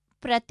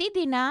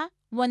 ಪ್ರತಿದಿನ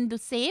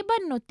ಒಂದು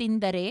ಸೇಬನ್ನು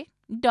ತಿಂದರೆ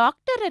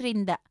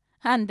ಡಾಕ್ಟರರಿಂದ,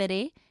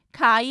 ಅಂದರೆ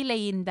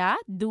ಕಾಯಿಲೆಯಿಂದ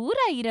ದೂರ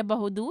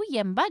ಇರಬಹುದು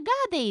ಎಂಬ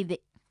ಗಾದೆಯಿದೆ.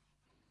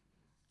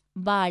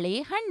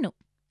 ಬಾಳೆಹಣ್ಣು.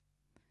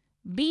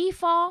 B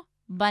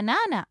for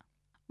banana.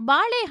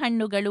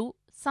 ಬಾಳೆಹಣ್ಣುಗಳು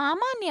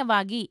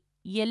ಸಾಮಾನ್ಯವಾಗಿ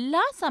ಎಲ್ಲ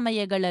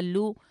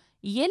ಸಮಯಗಳಲ್ಲೂ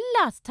ಎಲ್ಲ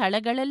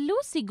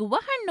ಸ್ಥಳಗಳಲ್ಲೂ ಸಿಗುವ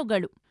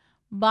ಹಣ್ಣುಗಳು.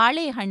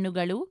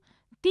 ಬಾಳೆಹಣ್ಣುಗಳು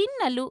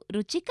ತಿನ್ನಲು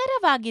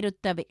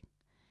ರುಚಿಕರವಾಗಿರುತ್ತವೆ.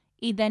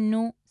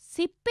 ಇದನ್ನು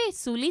ಸಿಪ್ಪೆ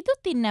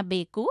ಸುಲಿದು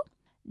ತಿನ್ನಬೇಕು.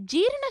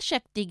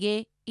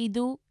 ಜೀರ್ಣಶಕ್ತಿಗೆ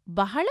ಇದು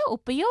ಬಹಳ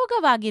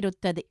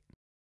ಉಪಯೋಗವಾಗಿರುತ್ತದೆ.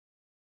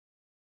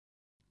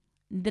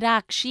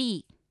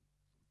 ದ್ರಾಕ್ಷಿ.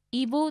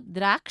 ಇವು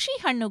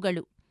ದ್ರಾಕ್ಷಿ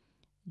ಹಣ್ಣುಗಳು.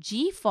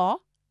 G for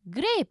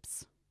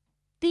grapes.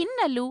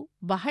 ತಿನ್ನಲು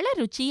ಬಹಳ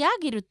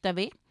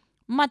ರುಚಿಯಾಗಿರುತ್ತವೆ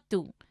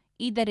ಮತ್ತು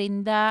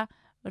ಇದರಿಂದ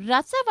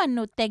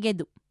ರಸವನ್ನು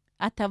ತೆಗೆದು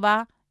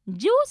ಅಥವಾ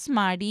ಜ್ಯೂಸ್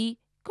ಮಾಡಿ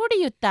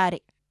ಕುಡಿಯುತ್ತಾರೆ.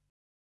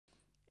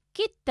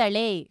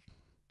 ಕಿತ್ತಳೆ.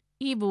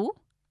 ಇವು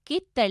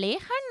ಕಿತ್ತಳೆ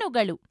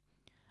ಹಣ್ಣುಗಳು.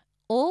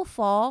 ಓ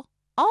ಫಾರ್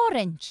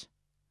ಆರೆಂಜ್.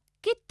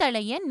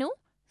 ಕಿತ್ತಳೆಯನ್ನು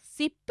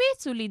ಸಿಪ್ಪೆ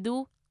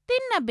ಸುಲಿದು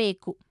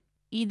ತಿನ್ನಬೇಕು.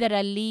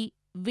 ಇದರಲ್ಲಿ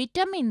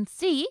ವಿಟಮಿನ್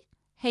ಸಿ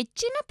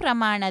ಹೆಚ್ಚಿನ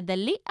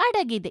ಪ್ರಮಾಣದಲ್ಲಿ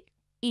ಅಡಗಿದೆ.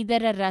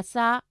 ಇದರ ರಸ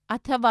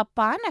ಅಥವಾ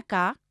ಪಾನಕ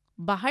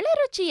ಬಹಳ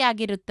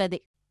ರುಚಿಯಾಗಿರುತ್ತದೆ.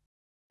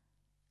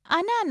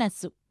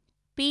 ಅನಾನಸು.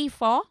 P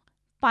for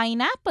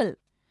pineapple.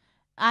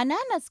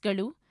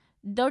 ಅನಾನಸ್ಗಳು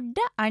ದೊಡ್ಡ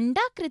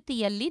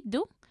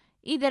ಅಂಡಾಕೃತಿಯಲ್ಲಿದ್ದು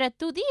ಇದರ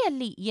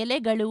ತುದಿಯಲ್ಲಿ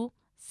ಎಲೆಗಳು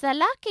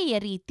ಸಲಾಕೆಯ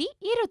ರೀತಿ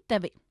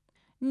ಇರುತ್ತವೆ.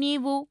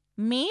 ನೀವು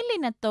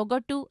ಮೇಲಿನ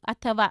ತೊಗಟು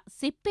ಅಥವಾ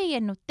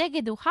ಸಿಪ್ಪೆಯನ್ನು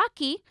ತೆಗೆದು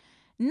ಹಾಕಿ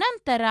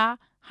ನಂತರ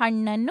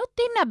ಹಣ್ಣನ್ನು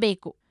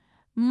ತಿನ್ನಬೇಕು.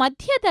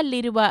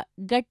 ಮಧ್ಯದಲ್ಲಿರುವ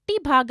ಗಟ್ಟಿ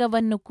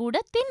ಭಾಗವನ್ನು ಕೂಡ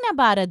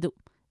ತಿನ್ನಬಾರದು.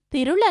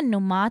 ತಿರುಳನ್ನು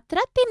ಮಾತ್ರ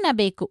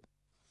ತಿನ್ನಬೇಕು.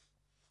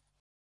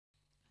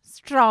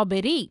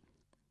 ಸ್ಟ್ರಾಬೆರಿ.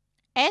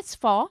 S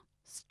for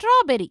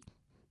strawberry.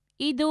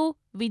 ಇದು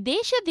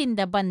ವಿದೇಶದಿಂದ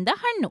ಬಂದ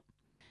ಹಣ್ಣು.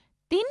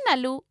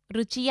 ತಿನ್ನಲು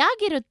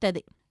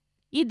ರುಚಿಯಾಗಿರುತ್ತದೆ.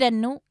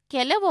 ಇದನ್ನು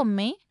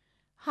ಕೆಲವೊಮ್ಮೆ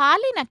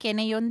ಹಾಲಿನ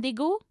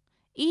ಕೆನೆಯೊಂದಿಗೂ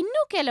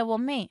ಇನ್ನು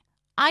ಕೆಲವೊಮ್ಮೆ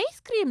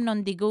ಐಸ್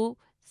ಕ್ರೀಮ್ನೊಂದಿಗೂ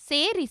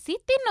ಸೇರಿಸಿ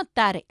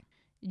ತಿನ್ನುತ್ತಾರೆ.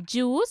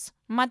 ಜ್ಯೂಸ್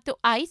ಮತ್ತು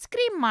ಐಸ್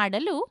ಕ್ರೀಮ್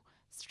ಮಾಡಲು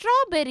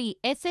ಸ್ಟ್ರಾಬೆರಿ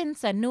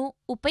ಎಸೆನ್ಸ್ ಅನ್ನು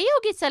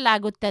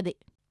ಉಪಯೋಗಿಸಲಾಗುತ್ತದೆ.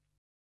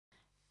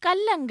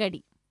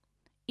 ಕಲ್ಲಂಗಡಿ.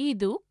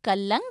 ಇದು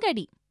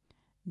ಕಲ್ಲಂಗಡಿ.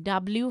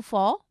 W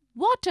for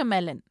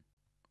watermelon.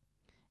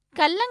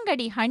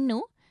 ಕಲ್ಲಂಗಡಿ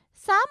ಹಣ್ಣು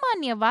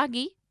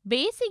ಸಾಮಾನ್ಯವಾಗಿ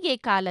ಬೇಸಿಗೆ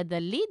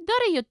ಕಾಲದಲ್ಲಿ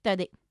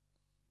ದೊರೆಯುತ್ತದೆ.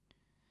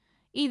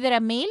 ಇದರ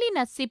ಮೇಲಿನ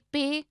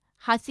ಸಿಪ್ಪೆ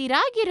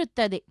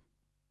ಹಸಿರಾಗಿರುತ್ತದೆ.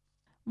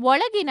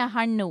 ಒಳಗಿನ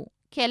ಹಣ್ಣು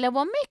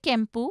ಕೆಲವೊಮ್ಮೆ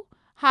ಕೆಂಪು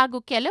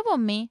ಹಾಗೂ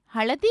ಕೆಲವೊಮ್ಮೆ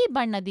ಹಳದಿ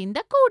ಬಣ್ಣದಿಂದ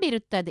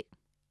ಕೂಡಿರುತ್ತದೆ.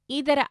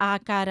 ಇದರ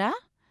ಆಕಾರ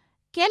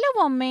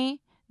ಕೆಲವೊಮ್ಮೆ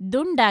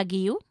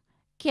ದುಂಡಾಗಿಯೂ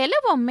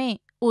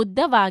ಕೆಲವೊಮ್ಮೆ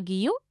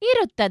ಉದ್ದವಾಗಿಯೂ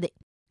ಇರುತ್ತದೆ.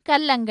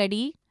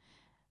 ಕಲ್ಲಂಗಡಿ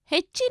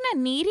ಹೆಚ್ಚಿನ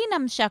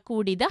ನೀರಿನಂಶ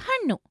ಕೂಡಿದ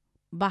ಹಣ್ಣು.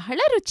 ಬಹಳ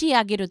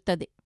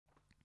ರುಚಿಯಾಗಿರುತ್ತದೆ.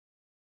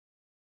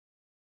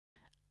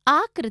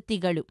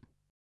 ಆಕೃತಿಗಳು.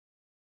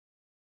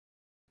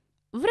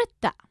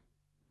 ವೃತ್ತ.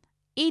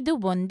 ಇದು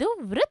ಒಂದು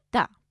ವೃತ್ತ.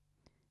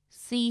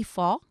 C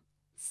for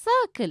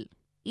circle.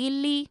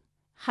 ಇಲ್ಲಿ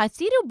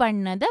ಹಸಿರು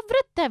ಬಣ್ಣದ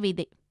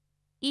ವೃತ್ತವಿದೆ.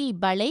 ಈ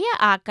ಬಳೆಯ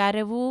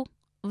ಆಕಾರವು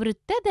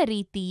ವೃತ್ತದ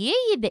ರೀತಿಯೇ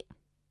ಇದೆ.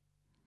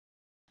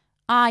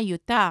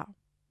 ಆಯುತ.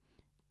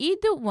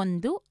 ಇದು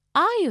ಒಂದು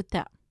ಆಯುತ.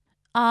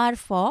 R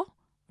for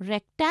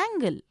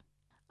rectangle.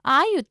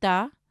 ಆಯುತ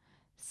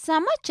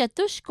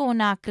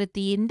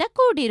ಸಮಚತುಷ್ಕೋನಾಕೃತಿಯಿಂದ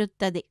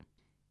ಕೂಡಿರುತ್ತದೆ.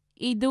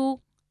 ಇದು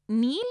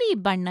ನೀಲಿ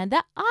ಬಣ್ಣದ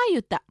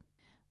ಆಯುತ.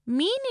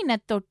 ಮೀನಿನ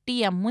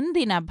ತೊಟ್ಟಿಯ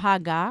ಮುಂದಿನ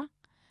ಭಾಗ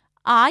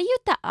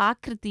ಆಯುತ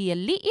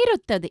ಆಕೃತಿಯಲ್ಲಿ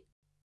ಇರುತ್ತದೆ.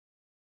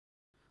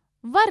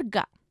 ವರ್ಗ.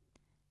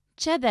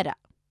 ಚದರ.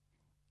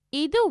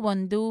 ಇದು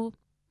ಒಂದು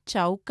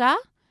ಚೌಕ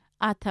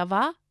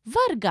ಅಥವಾ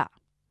ವರ್ಗ.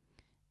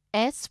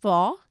 S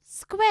for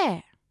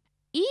square.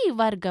 ಈ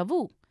ವರ್ಗವು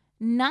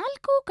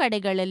 4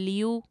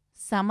 ಕಡೆಗಳಲ್ಲಿಯೂ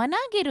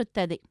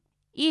ಸಮನಾಗಿರುತ್ತದೆ.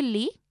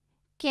 ಇಲ್ಲಿ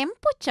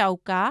ಕೆಂಪು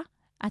ಚೌಕ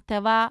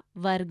ಅಥವಾ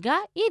ವರ್ಗ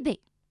ಇದೆ.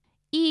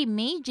 ಈ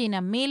ಮೇಜಿನ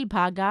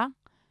ಮೇಲ್ಭಾಗ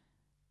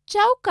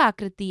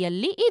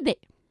ಚೌಕಾಕೃತಿಯಲ್ಲಿ ಇದೆ.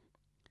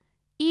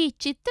 ಈ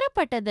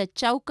ಚಿತ್ರಪಟದ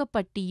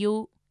ಚೌಕಪಟ್ಟಿಯು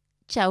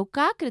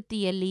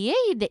ಚೌಕಾಕೃತಿಯಲ್ಲಿಯೇ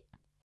ಇದೆ.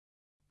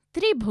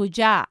 ತ್ರಿಭುಜ.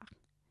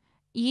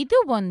 ಇದು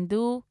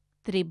ಒಂದು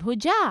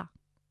ತ್ರಿಭುಜ.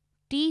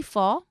 T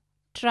for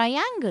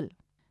triangle.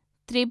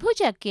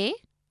 ತ್ರಿಭುಜಕ್ಕೆ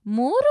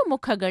 3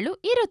 ಮುಖಗಳು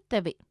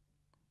ಇರುತ್ತವೆ.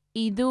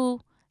 ಇದು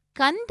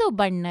ಕಂದು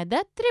ಬಣ್ಣದ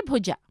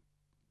ತ್ರಿಭುಜ.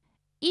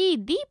 ಈ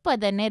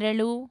ದೀಪದ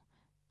ನೆರಳು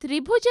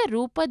ತ್ರಿಭುಜ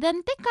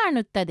ರೂಪದಂತೆ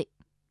ಕಾಣುತ್ತದೆ.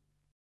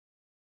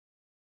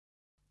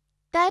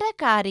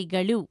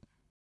 ತರಕಾರಿಗಳು.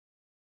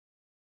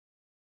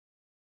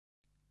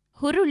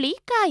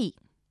 ಹುರುಳಿಕಾಯಿ.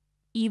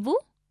 ಇವು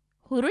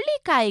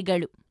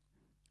ಹುರುಳಿಕಾಯಿಗಳು.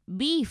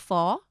 B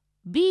for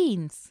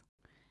beans.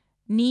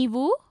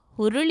 ನೀವು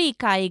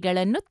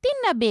ಹುರುಳಿಕಾಯಿಗಳನ್ನು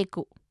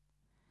ತಿನ್ನಬೇಕು.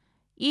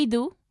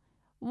 ಇದು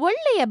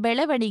ಒಳ್ಳೆಯ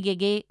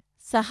ಬೆಳವಣಿಗೆಗೆ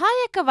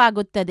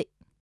ಸಹಾಯಕವಾಗುತ್ತದೆ.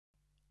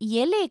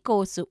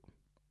 ಎಲೆಕೋಸು.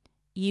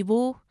 ಇವು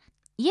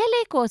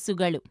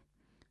ಎಲೆಕೋಸುಗಳು.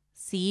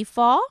 C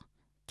for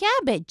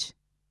cabbage.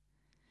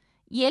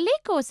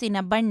 ಎಲೆಕೋಸಿನ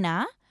ಬಣ್ಣ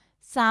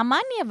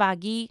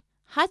ಸಾಮಾನ್ಯವಾಗಿ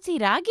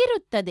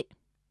ಹಸಿರಾಗಿರುತ್ತದೆ.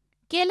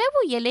 ಕೆಲವು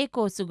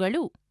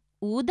ಎಲೆಕೋಸುಗಳು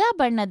ಊದಾ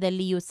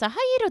ಬಣ್ಣದಲ್ಲಿಯೂ ಸಹ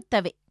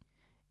ಇರುತ್ತವೆ.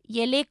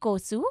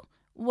 ಎಲೆಕೋಸು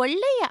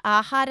ಒಳ್ಳೆಯ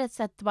ಆಹಾರ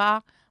ಸತ್ವ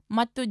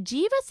ಮತ್ತು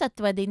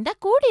ಜೀವಸತ್ವದಿಂದ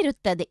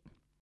ಕೂಡಿರುತ್ತದೆ.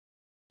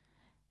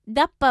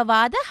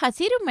 ದಪ್ಪವಾದ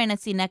ಹಸಿರು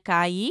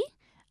ಮೆಣಸಿನಕಾಯಿ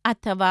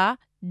ಅಥವಾ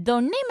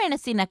ದೊಣ್ಣೆ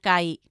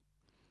ಮೆಣಸಿನಕಾಯಿ.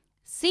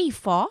 C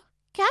for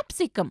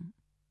capsicum.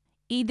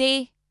 ಇದೇ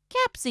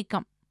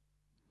ಕ್ಯಾಪ್ಸಿಕಮ್.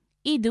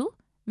 ಇದು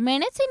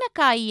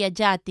ಮೆಣಸಿನಕಾಯಿಯ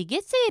ಜಾತಿಗೆ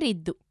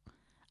ಸೇರಿದ್ದು,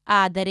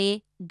 ಆದರೆ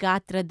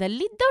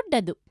ಗಾತ್ರದಲ್ಲಿ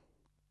ದೊಡ್ಡದು.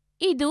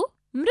 ಇದು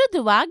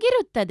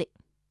ಮೃದುವಾಗಿರುತ್ತದೆ.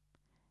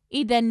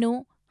 ಇದನ್ನು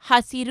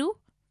ಹಸಿರು,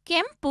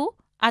 ಕೆಂಪು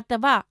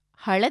ಅಥವಾ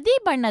ಹಳದಿ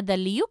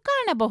ಬಣ್ಣದಲ್ಲಿಯೂ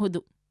ಕಾಣಬಹುದು.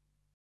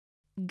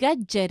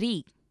 ಗಜ್ಜರಿ.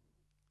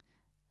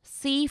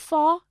 C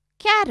for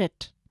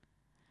carrot.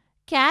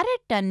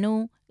 ಕ್ಯಾರೆಟ್ ಅನ್ನು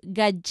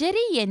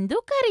ಗಜ್ಜರಿ ಎಂದು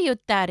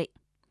ಕರೆಯುತ್ತಾರೆ.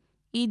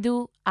 ಇದು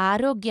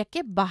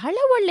ಆರೋಗ್ಯಕ್ಕೆ ಬಹಳ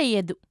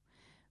ಒಳ್ಳೆಯದು,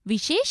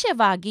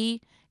 ವಿಶೇಷವಾಗಿ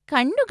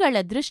ಕಣ್ಣುಗಳ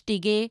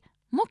ದೃಷ್ಟಿಗೆ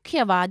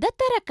ಮುಖ್ಯವಾದ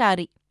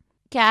ತರಕಾರಿ.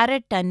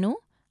 ಕ್ಯಾರೆಟ್ ಅನ್ನು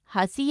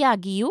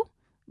ಹಸಿಯಾಗಿಯೂ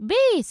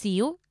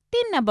ಬೇಯಿಸಿಯೂ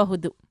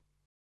ತಿನ್ನಬಹುದು.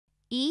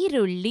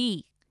 ಈರುಳ್ಳಿ.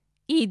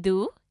 ಇದು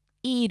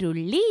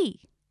ಈರುಳ್ಳಿ.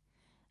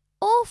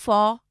 ಓ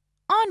ಫಾರ್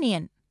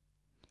ಆನಿಯನ್.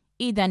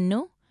 ಇದನ್ನು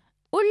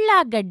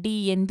ಉಳ್ಳಾಗಡ್ಡಿ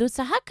ಎಂದು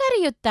ಸಹ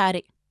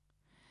ಕರೆಯುತ್ತಾರೆ.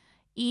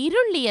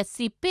 ಈರುಳ್ಳಿಯ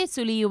ಸಿಪ್ಪೆ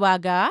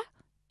ಸುಲಿಯುವಾಗ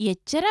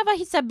ಎಚ್ಚರ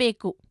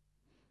ವಹಿಸಬೇಕು,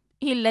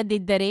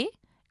 ಇಲ್ಲದಿದ್ದರೆ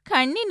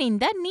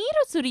ಕಣ್ಣಿನಿಂದ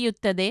ನೀರು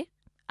ಸುರಿಯುತ್ತದೆ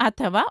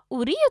ಅಥವಾ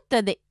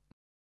ಉರಿಯುತ್ತದೆ.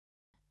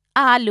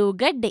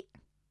 ಆಲೂಗಡ್ಡೆ.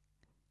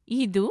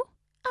 ಇದು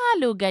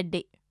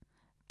ಆಲೂಗಡ್ಡೆ.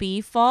 P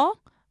for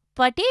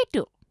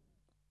potato.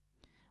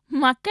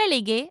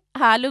 ಮಕ್ಕಳಿಗೆ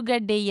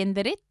ಆಲೂಗಡ್ಡೆ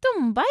ಎಂದರೆ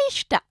ತುಂಬ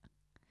ಇಷ್ಟ.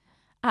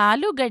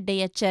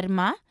 ಆಲೂಗಡ್ಡೆಯ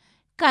ಚರ್ಮ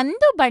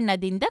ಕಂದು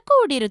ಬಣ್ಣದಿಂದ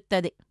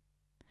ಕೂಡಿರುತ್ತದೆ.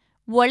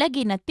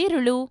 ಒಳಗಿನ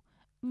ತಿರುಳು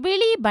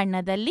ಬಿಳಿ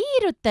ಬಣ್ಣದಲ್ಲಿ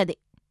ಇರುತ್ತದೆ.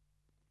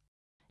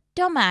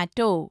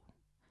 ಟೊಮ್ಯಾಟೊ.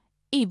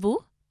 ಇವು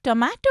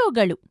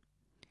ಟೊಮ್ಯಾಟೊಗಳು.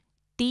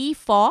 T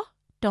for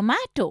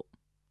tomato.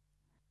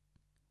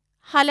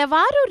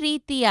 ಹಲವಾರು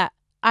ರೀತಿಯ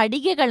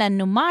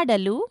ಅಡಿಗೆಗಳನ್ನು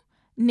ಮಾಡಲು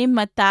ನಿಮ್ಮ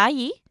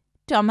ತಾಯಿ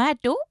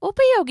ಟೊಮ್ಯಾಟೊ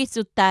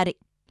ಉಪಯೋಗಿಸುತ್ತಾರೆ.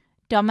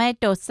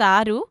 ಟೊಮ್ಯಾಟೊ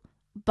ಸಾರು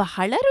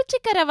ಬಹಳ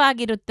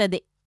ರುಚಿಕರವಾಗಿರುತ್ತದೆ.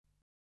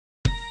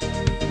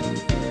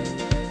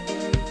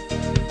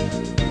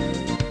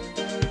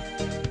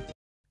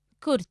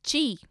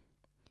 ಕುರ್ಚಿ.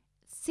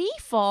 C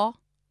for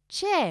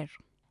chair.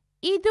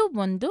 ಇದು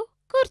ಒಂದು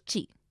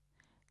ಕುರ್ಚಿ.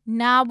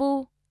 ನಾವು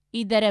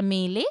ಇದರ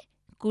ಮೇಲೆ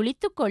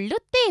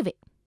ಕುಳಿತುಕೊಳ್ಳುತ್ತೇವೆ.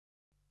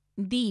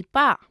 ದೀಪ.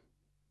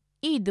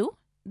 ಇದು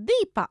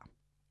ದೀಪ.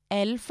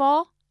 L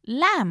for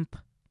lamp.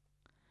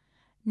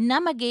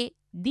 ನಮಗೆ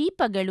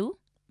ದೀಪಗಳು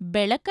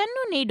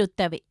ಬೆಳಕನ್ನು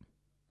ನೀಡುತ್ತವೆ.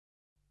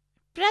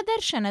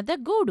 ಪ್ರದರ್ಶನದ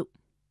ಗೂಡು.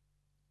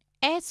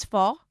 S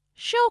for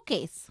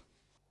showcase.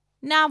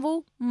 ನಾವು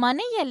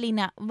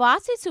ಮನೆಯಲ್ಲಿನ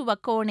ವಾಸಿಸುವ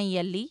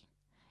ಕೋಣೆಯಲ್ಲಿ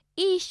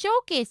ಈ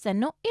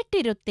ಶೋಕೇಸನ್ನು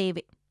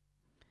ಇಟ್ಟಿರುತ್ತೇವೆ.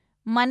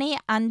 ಮನೆಯ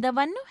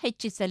ಅಂದವನ್ನು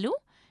ಹೆಚ್ಚಿಸಲು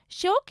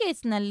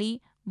ಶೋಕೇಸ್ನಲ್ಲಿ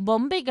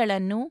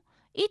ಬೊಂಬೆಗಳನ್ನು,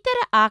 ಇತರ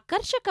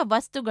ಆಕರ್ಷಕ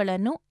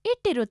ವಸ್ತುಗಳನ್ನು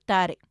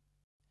ಇಟ್ಟಿರುತ್ತಾರೆ.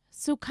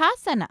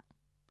 ಸುಖಾಸನ.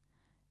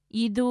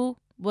 ಇದು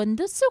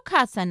ಒಂದು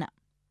ಸುಖಾಸನ.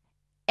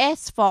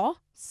 S for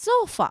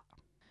sofa.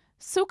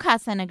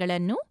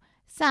 ಸುಖಾಸನಗಳನ್ನು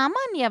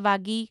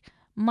ಸಾಮಾನ್ಯವಾಗಿ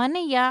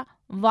ಮನೆಯ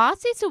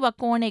ವಾಸಿಸುವ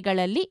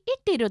ಕೋಣೆಗಳಲ್ಲಿ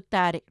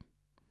ಇಟ್ಟಿರುತ್ತಾರೆ.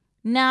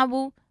 ನಾವು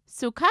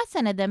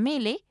ಸುಖಾಸನದ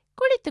ಮೇಲೆ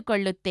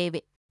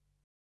ಕುಳಿತುಕೊಳ್ಳುತ್ತೇವೆ.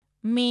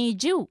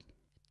 ಮೇಜು.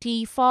 T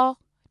for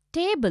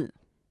table.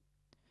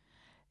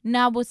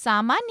 ನಾವು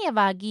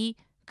ಸಾಮಾನ್ಯವಾಗಿ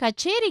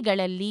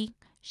ಕಚೇರಿಗಳಲ್ಲಿ,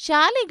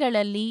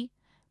 ಶಾಲೆಗಳಲ್ಲಿ,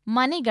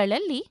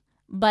 ಮನೆಗಳಲ್ಲಿ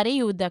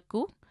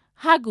ಬರೆಯುವುದಕ್ಕೂ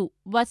ಹಾಗೂ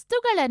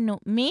ವಸ್ತುಗಳನ್ನು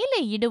ಮೇಲೆ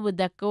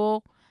ಇಡುವುದಕ್ಕೂ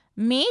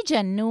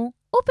ಮೇಜನ್ನು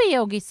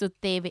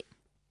ಉಪಯೋಗಿಸುತ್ತೇವೆ.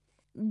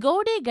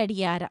 ಗೋಡೆ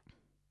ಗಡಿಯಾರ.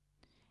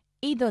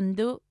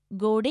 ಇದೊಂದು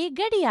ಗೋಡೆ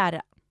ಗಡಿಯಾರ.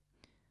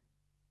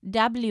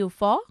 W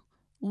for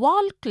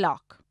wall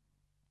clock.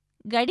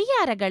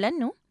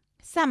 ಗಡಿಯಾರಗಳನ್ನು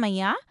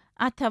ಸಮಯ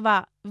ಅಥವಾ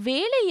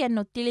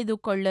ವೇಳೆಯನ್ನು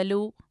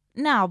ತಿಳಿದುಕೊಳ್ಳಲು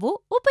ನಾವು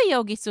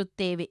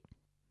ಉಪಯೋಗಿಸುತ್ತೇವೆ.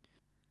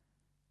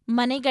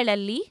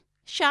 ಮನೆಗಳಲ್ಲಿ,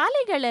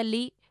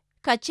 ಶಾಲೆಗಳಲ್ಲಿ,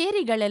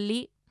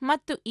 ಕಚೇರಿಗಳಲ್ಲಿ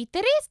ಮತ್ತು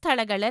ಇತರೆ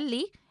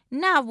ಸ್ಥಳಗಳಲ್ಲಿ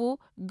ನಾವು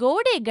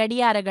ಗೋಡೆ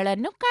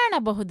ಗಡಿಯಾರಗಳನ್ನು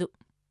ಕಾಣಬಹುದು.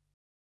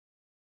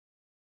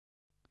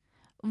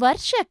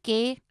 ವರ್ಷಕ್ಕೆ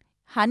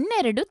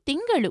 12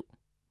 ತಿಂಗಳು.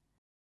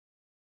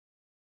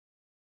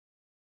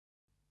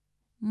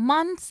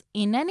 Months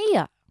in an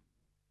year.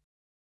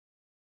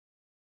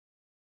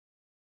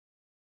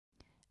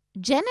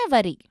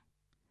 ಜನವರಿ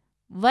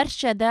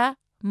ವರ್ಷದ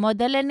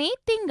ಮೊದಲನೇ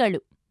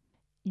ತಿಂಗಳು.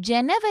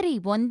 ಜನವರಿ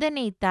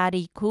 1ನೇ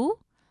ತಾರೀಖು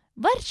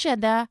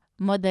ವರ್ಷದ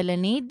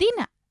ಮೊದಲನೇ ದಿನ.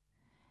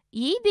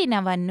 ಈ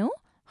ದಿನವನ್ನು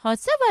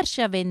ಹೊಸ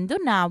ವರ್ಷವೆಂದು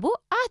ನಾವು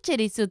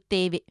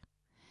ಆಚರಿಸುತ್ತೇವೆ.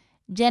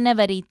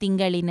 ಜನವರಿ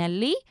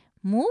ತಿಂಗಳಿನಲ್ಲಿ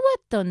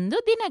 31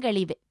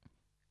 ದಿನಗಳಿವೆ.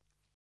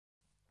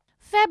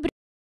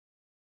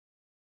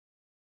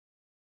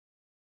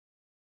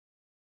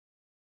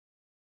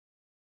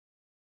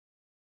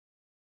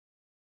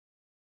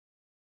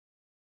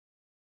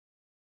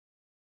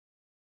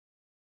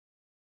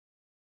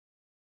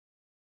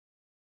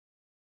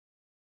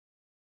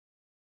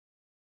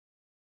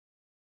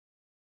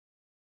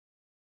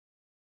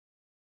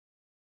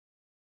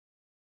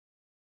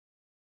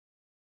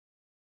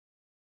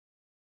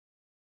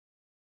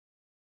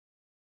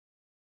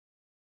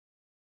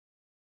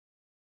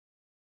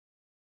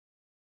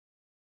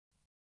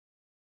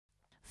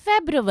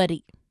 ಫೆಬ್ರವರಿ.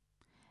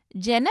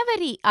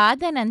 ಜನವರಿ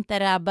ಆದ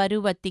ನಂತರ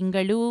ಬರುವ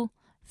ತಿಂಗಳು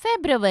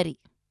ಫೆಬ್ರವರಿ.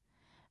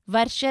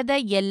 ವರ್ಷದ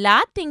ಎಲ್ಲಾ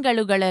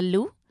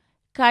ತಿಂಗಳುಗಳಲ್ಲೂ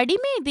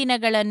ಕಡಿಮೆ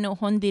ದಿನಗಳನ್ನು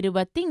ಹೊಂದಿರುವ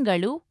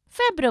ತಿಂಗಳು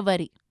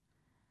ಫೆಬ್ರವರಿ.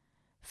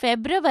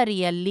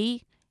 ಫೆಬ್ರವರಿಯಲ್ಲಿ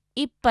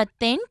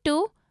 28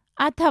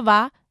 ಅಥವಾ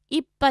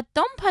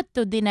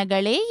 29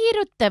 ದಿನಗಳೇ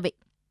ಇರುತ್ತವೆ.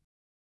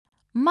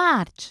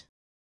 ಮಾರ್ಚ್.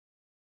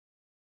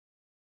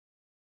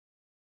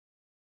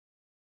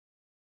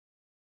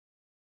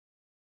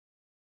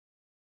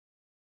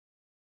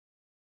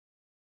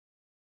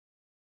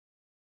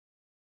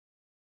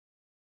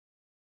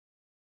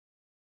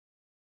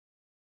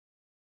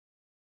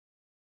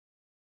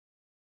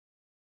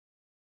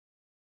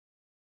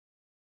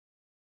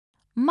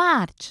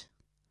 ಮಾರ್ಚ್.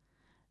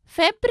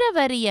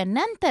 ಫೆಬ್ರವರಿಯ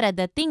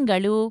ನಂತರದ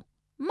ತಿಂಗಳು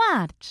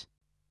ಮಾರ್ಚ್.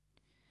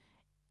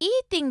 ಈ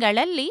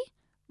ತಿಂಗಳಲ್ಲಿ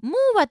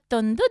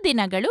 31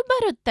 ದಿನಗಳು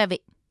ಬರುತ್ತವೆ.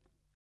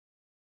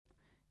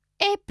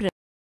 ಏಪ್ರಿಲ್.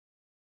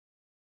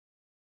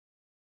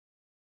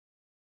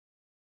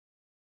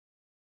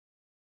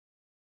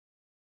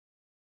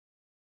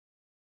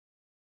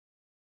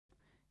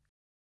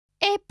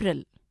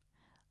 ಏಪ್ರಿಲ್.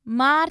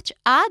 ಮಾರ್ಚ್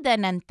ಆದ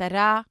ನಂತರ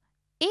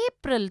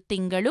ಏಪ್ರಿಲ್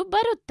ತಿಂಗಳು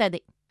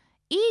ಬರುತ್ತದೆ.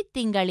 ಈ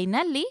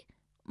ತಿಂಗಳಿನಲ್ಲಿ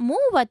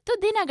 30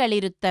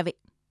 ದಿನಗಳಿರುತ್ತವೆ.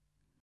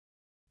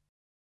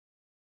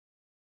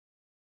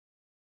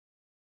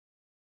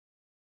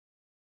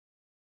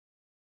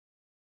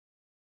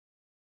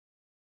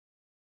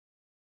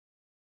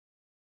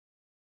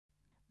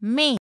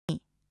 ಮೇ.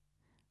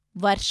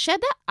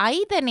 ವರ್ಷದ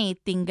 5ನೇ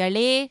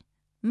ತಿಂಗಳೇ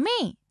ಮೇ.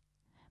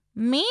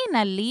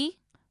 ಮೇನಲ್ಲಿ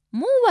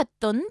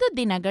 31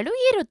 ದಿನಗಳು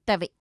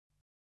ಇರುತ್ತವೆ.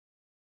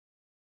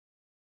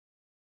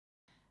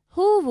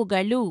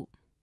 ಹೂವುಗಳು.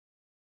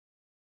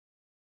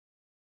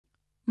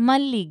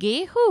 ಮಲ್ಲಿಗೆ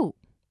ಹೂ.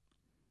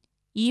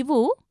 ಇವು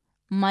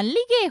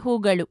ಮಲ್ಲಿಗೆ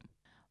ಹೂಗಳು.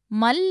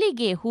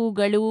 ಮಲ್ಲಿಗೆ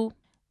ಹೂಗಳು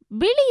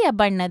ಬಿಳಿಯ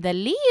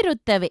ಬಣ್ಣದಲ್ಲಿ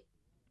ಇರುತ್ತವೆ.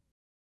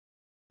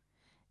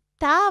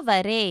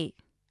 ತಾವರೆ.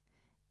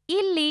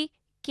 ಇಲ್ಲಿ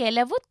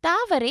ಕೆಲವು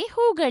ತಾವರೆ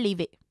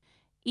ಹೂಗಳಿವೆ.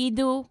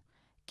 ಇದು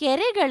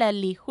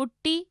ಕೆರೆಗಳಲ್ಲಿ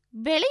ಹುಟ್ಟಿ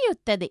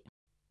ಬೆಳೆಯುತ್ತದೆ.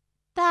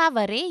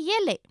 ತಾವರೆ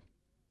ಎಲೆ.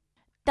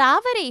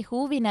 ತಾವರೆ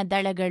ಹೂವಿನ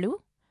ದಳಗಳು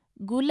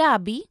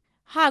ಗುಲಾಬಿ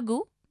ಹಾಗೂ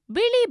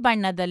ಬಿಳಿ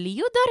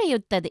ಬಣ್ಣದಲ್ಲಿಯೂ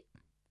ದೊರೆಯುತ್ತದೆ.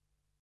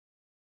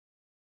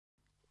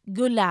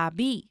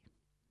 ಗುಲಾಬಿ.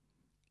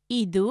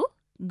 ಇದು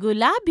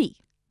ಗುಲಾಬಿ.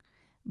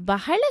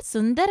 ಬಹಳ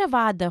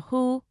ಸುಂದರವಾದ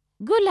ಹೂ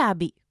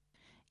ಗುಲಾಬಿ.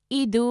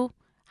 ಇದು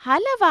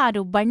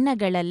ಹಲವಾರು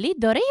ಬಣ್ಣಗಳಲ್ಲಿ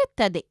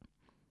ದೊರೆಯುತ್ತದೆ.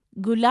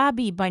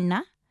 ಗುಲಾಬಿ ಬಣ್ಣ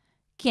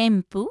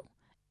ಕೆಂಪು,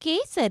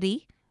 ಕೇಸರಿ,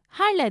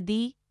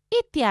 ಹಳದಿ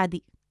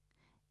ಇತ್ಯಾದಿ.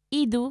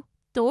 ಇದು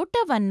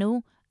ತೋಟವನ್ನು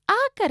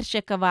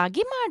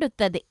ಆಕರ್ಷಕವಾಗಿ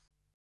ಮಾಡುತ್ತದೆ.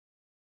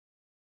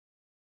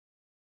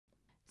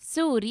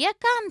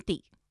 ಸೂರ್ಯಕಾಂತಿ.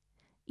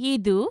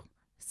 ಇದು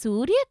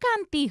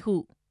ಸೂರ್ಯಕಾಂತಿ ಹೂ.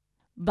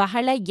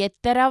 ಬಹಳ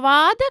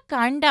ಎತ್ತರವಾದ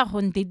ಕಾಂಡ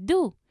ಹೊಂದಿದ್ದು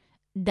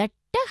ದಟ್ಟ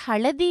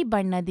ಹಳದಿ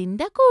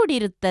ಬಣ್ಣದಿಂದ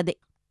ಕೂಡಿರುತ್ತದೆ.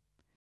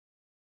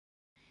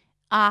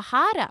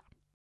 ಆಹಾರ.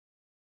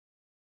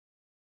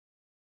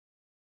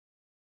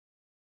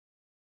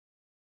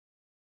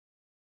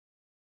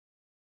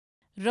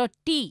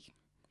 ರೊಟ್ಟಿ.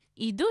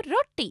 ಇದು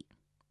ರೊಟ್ಟಿ.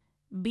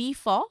 B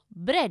for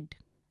bread.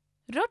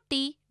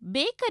 ರೊಟ್ಟಿ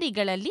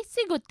ಬೇಕರಿಗಳಲ್ಲಿ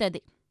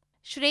ಸಿಗುತ್ತದೆ.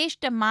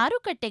 ಶ್ರೇಷ್ಠ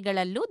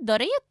ಮಾರುಕಟ್ಟೆಗಳಲ್ಲೂ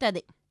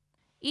ದೊರೆಯುತ್ತದೆ.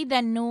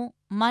 ಇದನ್ನು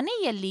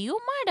ಮನೆಯಲ್ಲಿಯೂ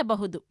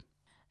ಮಾಡಬಹುದು.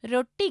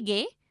 ರೊಟ್ಟಿಗೆ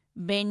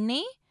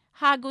ಬೆಣ್ಣೆ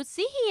ಹಾಗೂ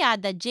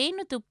ಸಿಹಿಯಾದ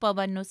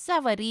ಜೇನುತುಪ್ಪವನ್ನು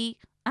ಸವರಿ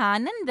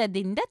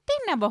ಆನಂದದಿಂದ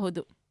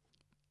ತಿನ್ನಬಹುದು.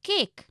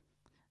 ಕೇಕ್.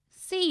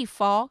 C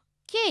for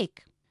cake.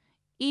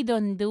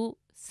 ಇದೊಂದು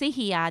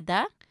ಸಿಹಿಯಾದ,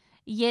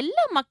 ಎಲ್ಲ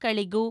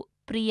ಮಕ್ಕಳಿಗೂ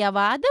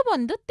ಪ್ರಿಯವಾದ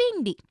ಒಂದು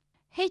ತಿಂಡಿ.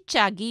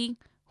 ಹೆಚ್ಚಾಗಿ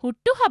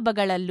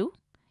ಹುಟ್ಟುಹಬ್ಬಗಳಲ್ಲೂ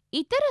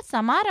ಇತರ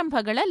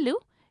ಸಮಾರಂಭಗಳಲ್ಲೂ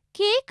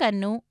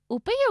ಕೇಕನ್ನು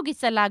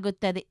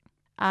ಉಪಯೋಗಿಸಲಾಗುತ್ತದೆ.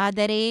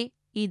 ಆದರೆ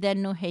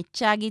ಇದನ್ನು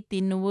ಹೆಚ್ಚಾಗಿ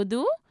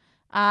ತಿನ್ನುವುದು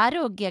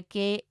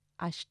ಆರೋಗ್ಯಕ್ಕೆ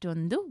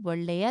ಅಷ್ಟೊಂದು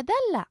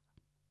ಒಳ್ಳೆಯದಲ್ಲ.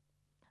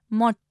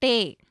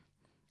 ಮೊಟ್ಟೆ.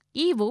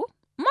 ಇವು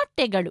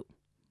ಮೊಟ್ಟೆಗಳು.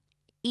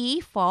 E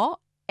for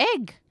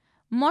egg.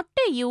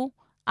 ಮೊಟ್ಟೆಯು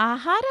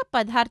ಆಹಾರ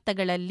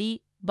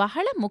ಪದಾರ್ಥಗಳಲ್ಲಿ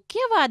ಬಹಳ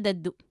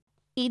ಮುಖ್ಯವಾದದ್ದು.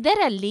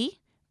 ಇದರಲ್ಲಿ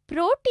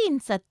ಪ್ರೋಟೀನ್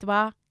ಸತ್ವ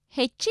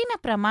ಹೆಚ್ಚಿನ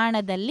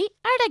ಪ್ರಮಾಣದಲ್ಲಿ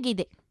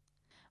ಅಡಗಿದೆ.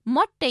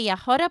 ಮೊಟ್ಟೆಯ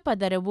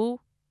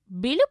ಹೊರಪದರವು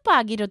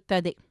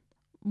ಬಿಳುಪಾಗಿರುತ್ತದೆ.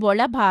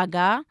 ಒಳಭಾಗ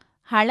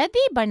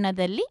ಹಳದಿ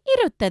ಬಣ್ಣದಲ್ಲಿ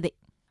ಇರುತ್ತದೆ.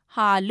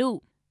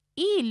 ಹಾಲು.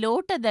 ಈ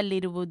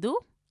ಲೋಟದಲ್ಲಿರುವುದು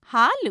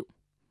ಹಾಲು.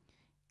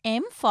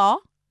 M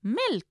for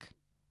milk.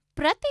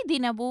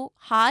 ಪ್ರತಿದಿನವೂ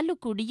ಹಾಲು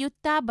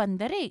ಕುಡಿಯುತ್ತಾ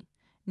ಬಂದರೆ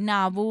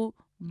ನಾವು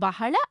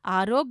ಬಹಳ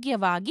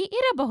ಆರೋಗ್ಯವಾಗಿ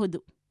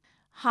ಇರಬಹುದು.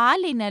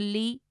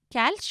 ಹಾಲಿನಲ್ಲಿ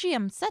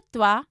ಕ್ಯಾಲ್ಸಿಯಂ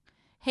ಸತ್ವ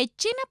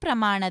ಹೆಚ್ಚಿನ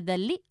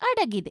ಪ್ರಮಾಣದಲ್ಲಿ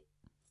ಅಡಗಿದೆ.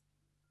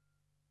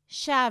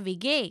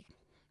 ಶಾವಿಗೆ.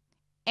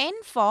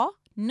 N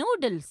for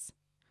noodles.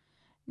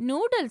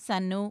 ನೂಡಲ್ಸ್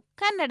ಅನ್ನು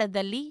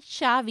ಕನ್ನಡದಲ್ಲಿ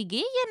ಶಾವಿಗೆ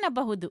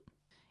ಎನ್ನಬಹುದು.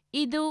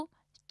 ಇದು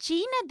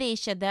ಚೀನಾ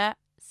ದೇಶದ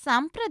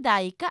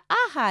ಸಾಂಪ್ರದಾಯಿಕ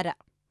ಆಹಾರ.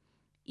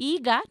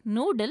 ಈಗ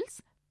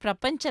ನೂಡಲ್ಸ್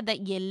ಪ್ರಪಂಚದ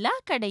ಎಲ್ಲ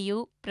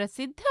ಕಡೆಯೂ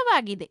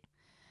ಪ್ರಸಿದ್ಧವಾಗಿದೆ.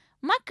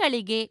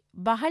 ಮಕ್ಕಳಿಗೆ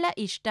ಬಹಳ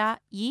ಇಷ್ಟ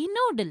ಈ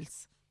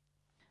ನೂಡಲ್ಸ್.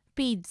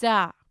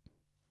 ಪಿಜ್ಜಾ.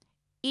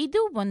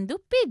 ಇದು ಒಂದು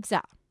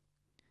ಪಿಜ್ಜಾ.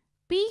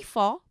 P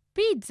for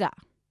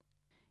pizza.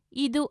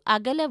 ಇದು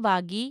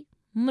ಅಗಲವಾಗಿ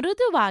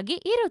ಮೃದುವಾಗಿ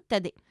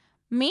ಇರುತ್ತದೆ.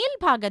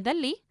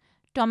 ಮೇಲ್ಭಾಗದಲ್ಲಿ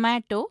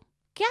ಟೊಮ್ಯಾಟೊ,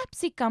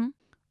 ಕ್ಯಾಪ್ಸಿಕಮ್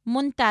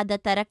ಮುಂತಾದ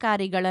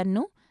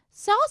ತರಕಾರಿಗಳನ್ನು,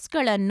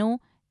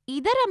 ಸಾಸ್ಗಳನ್ನು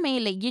ಇದರ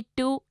ಮೇಲೆ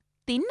ಇಟ್ಟು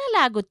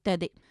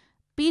ತಿನ್ನಲಾಗುತ್ತದೆ.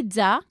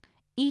 ಪಿಜ್ಜಾ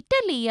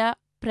ಇಟಲಿಯ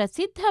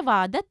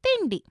ಪ್ರಸಿದ್ಧವಾದ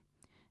ತಿಂಡಿ.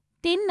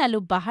 ತಿನ್ನಲು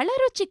ಬಹಳ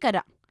ರುಚಿಕರ.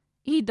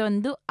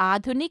 ಇದೊಂದು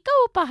ಆಧುನಿಕ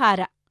ಉಪಹಾರ.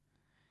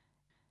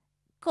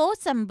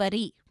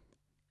 ಕೋಸಂಬರಿ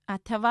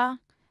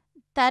ಅಥವಾ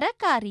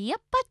ತರಕಾರಿಯ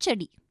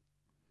ಪಚ್ಚಡಿ.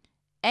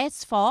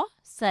 S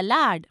for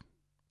salad.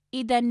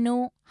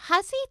 ಇದನ್ನು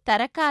ಹಸಿ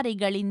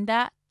ತರಕಾರಿಗಳಿಂದ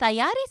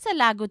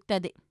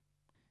ತಯಾರಿಸಲಾಗುತ್ತದೆ.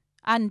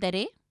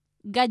 ಅಂದರೆ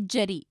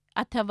ಗಜ್ಜರಿ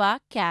ಅಥವಾ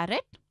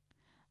ಕ್ಯಾರೆಟ್,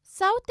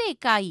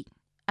 ಸೌತೆಕಾಯಿ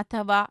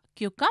ಅಥವಾ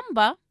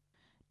ಕ್ಯುಕಂಬರ್,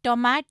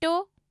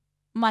 ಟೊಮ್ಯಾಟೊ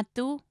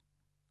ಮತ್ತು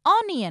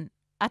ಆನಿಯನ್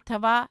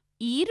ಅಥವಾ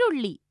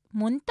ಈರುಳ್ಳಿ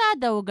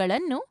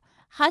ಮುಂತಾದವುಗಳನ್ನು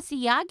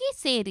ಹಸಿಯಾಗಿ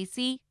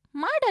ಸೇರಿಸಿ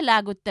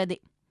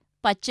ಮಾಡಲಾಗುತ್ತದೆ.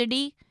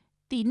 ಪಚ್ಚಡಿ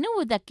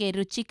ತಿನ್ನುವುದಕ್ಕೆ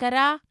ರುಚಿಕರ,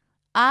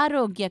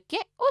 ಆರೋಗ್ಯಕ್ಕೆ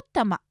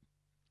ಉತ್ತಮ.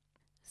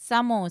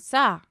 ಸಮೋಸ.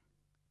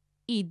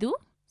 ಇದು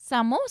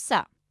ಸಮೋಸ.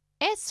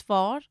 S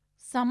for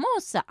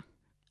samosa.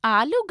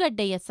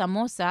 ಆಲೂಗಡ್ಡೆಯ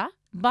ಸಮೋಸ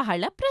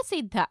ಬಹಳ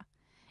ಪ್ರಸಿದ್ಧ.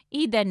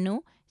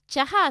 ಇದನ್ನು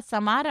ಚಹಾ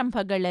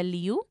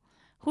ಸಮಾರಂಭಗಳಲ್ಲಿಯೂ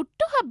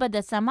ಹುಟ್ಟುಹಬ್ಬದ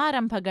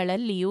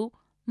ಸಮಾರಂಭಗಳಲ್ಲಿಯೂ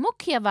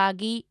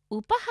ಮುಖ್ಯವಾಗಿ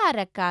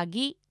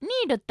ಉಪಹಾರಕ್ಕಾಗಿ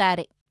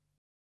ನೀಡುತ್ತಾರೆ.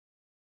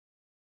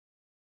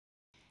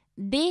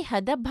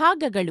 ದೇಹದ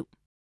ಭಾಗಗಳು.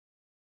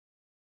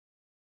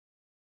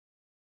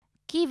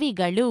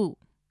 ಕಿವಿಗಳು.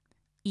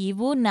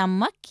 ಇವು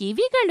ನಮ್ಮ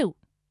ಕಿವಿಗಳು.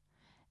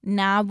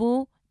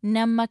 ನಾವು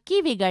ನಮ್ಮ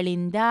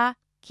ಕಿವಿಗಳಿಂದ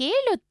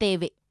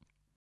ಕೇಳುತ್ತೇವೆ.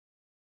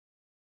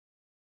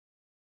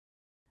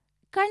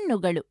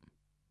 ಕಣ್ಣುಗಳು.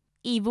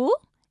 ಇವು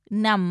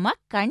ನಮ್ಮ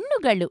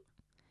ಕಣ್ಣುಗಳು.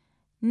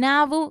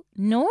 ನಾವು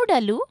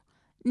ನೋಡಲು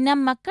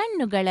ನಮ್ಮ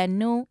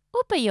ಕಣ್ಣುಗಳನ್ನು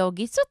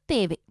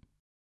ಉಪಯೋಗಿಸುತ್ತೇವೆ.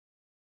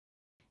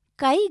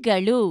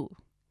 ಕೈಗಳು.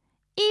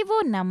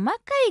 ಇವು ನಮ್ಮ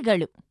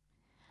ಕೈಗಳು.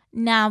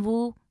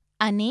 ನಾವು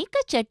ಅನೇಕ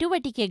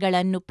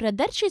ಚಟುವಟಿಕೆಗಳನ್ನು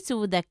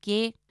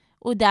ಪ್ರದರ್ಶಿಸುವುದಕ್ಕೆ,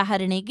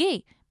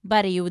 ಉದಾಹರಣೆಗೆ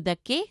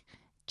ಬರೆಯುವುದಕ್ಕೆ,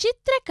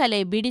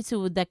 ಚಿತ್ರಕಲೆ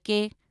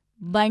ಬಿಡಿಸುವುದಕ್ಕೆ,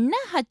 ಬಣ್ಣ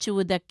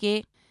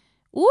ಹಚ್ಚುವುದಕ್ಕೆ,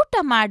 ಊಟ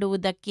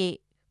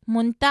ಮಾಡುವುದಕ್ಕೆ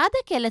ಮುಂತಾದ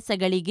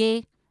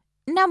ಕೆಲಸಗಳಿಗೆ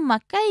ನಮ್ಮ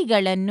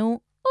ಕೈಗಳನ್ನು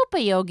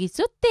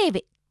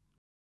ಉಪಯೋಗಿಸುತ್ತೇವೆ.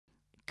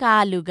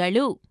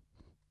 ಕಾಲುಗಳು.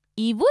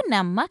 ಇವು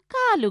ನಮ್ಮ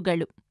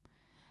ಕಾಲುಗಳು.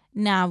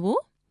 ನಾವು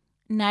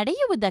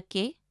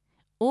ನಡೆಯುವುದಕ್ಕೆ,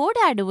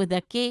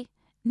 ಓಡಾಡುವುದಕ್ಕೆ,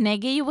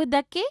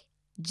 ನೆಗೆಯುವುದಕ್ಕೆ,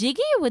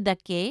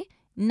 ಜಿಗಿಯುವುದಕ್ಕೆ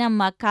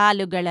ನಮ್ಮ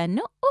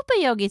ಕಾಲುಗಳನ್ನು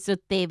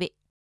ಉಪಯೋಗಿಸುತ್ತೇವೆ.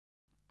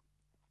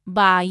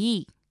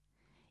 ಬಾಯಿ.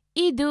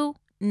 ಇದು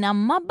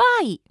ನಮ್ಮ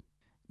ಬಾಯಿ.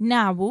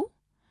 ನಾವು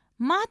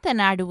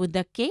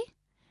ಮಾತನಾಡುವುದಕ್ಕೆ,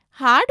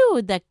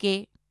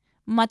 ಹಾಡುವುದಕ್ಕೆ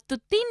ಮತ್ತು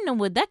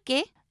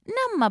ತಿನ್ನುವುದಕ್ಕೆ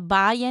ನಮ್ಮ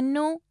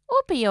ಬಾಯನ್ನು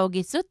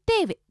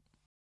ಉಪಯೋಗಿಸುತ್ತೇವೆ.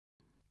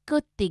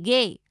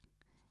 ಕುತ್ತಿಗೆ.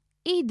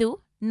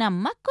 ಇದು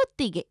ನಮ್ಮ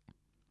ಕುತ್ತಿಗೆ.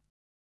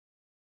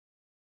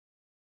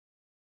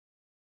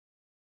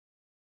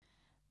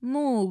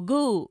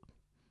 ಮೂಗು.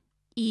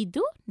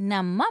 ಇದು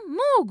ನಮ್ಮ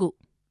ಮೂಗು.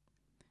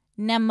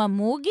 ನಮ್ಮ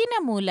ಮೂಗಿನ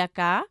ಮೂಲಕ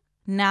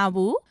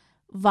ನಾವು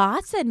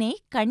ವಾಸನೆ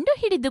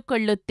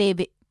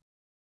ಕಂಡುಹಿಡಿದುಕೊಳ್ಳುತ್ತೇವೆ.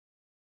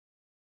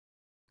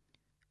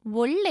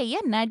 ಒಳ್ಳೆಯ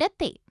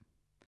ನಡತೆ.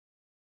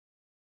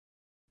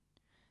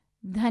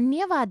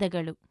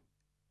 ಧನ್ಯವಾದಗಳು.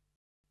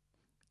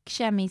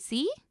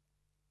 ಕ್ಷಮಿಸಿ.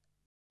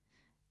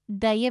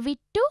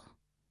 ದಯವಿಟ್ಟು.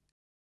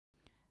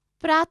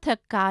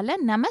 ಪ್ರಾತಃಕಾಲ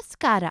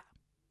ನಮಸ್ಕಾರ.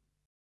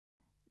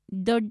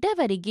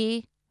 ದೊಡ್ಡವರಿಗೆ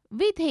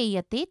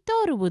ವಿಧೇಯತೆ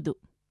ತೋರುವುದು.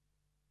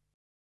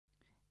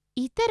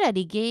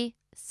 ಇತರರಿಗೆ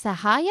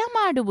ಸಹಾಯ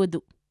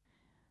ಮಾಡುವುದು.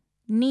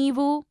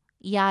 ನೀವು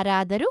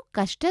ಯಾರಾದರೂ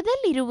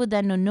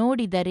ಕಷ್ಟದಲ್ಲಿರುವುದನ್ನು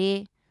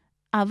ನೋಡಿದರೆ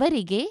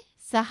ಅವರಿಗೆ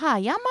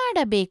ಸಹಾಯ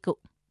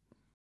ಮಾಡಬೇಕು.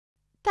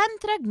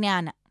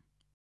 ತಂತ್ರಜ್ಞಾನ.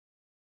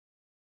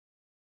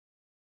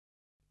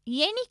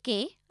 ಎಣಿಕೆ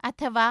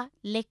ಅಥವಾ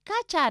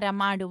ಲೆಕ್ಕಾಚಾರ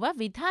ಮಾಡುವ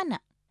ವಿಧಾನ.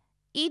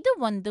 ಇದು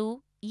ಒಂದು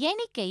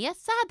ಎಣಿಕೆಯ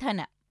ಸಾಧನ.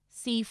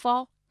 C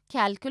for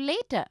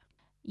calculator.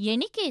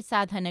 ಎಣಿಕೆ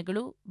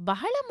ಸಾಧನಗಳು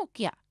ಬಹಳ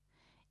ಮುಖ್ಯ,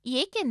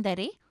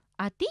 ಏಕೆಂದರೆ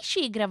ಅತಿ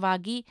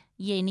ಶೀಘ್ರವಾಗಿ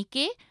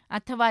ಎಣಿಕೆ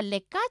ಅಥವಾ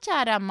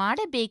ಲೆಕ್ಕಾಚಾರ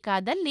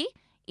ಮಾಡಬೇಕಾದಲ್ಲಿ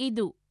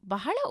ಇದು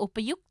ಬಹಳ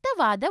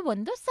ಉಪಯುಕ್ತವಾದ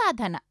ಒಂದು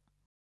ಸಾಧನ.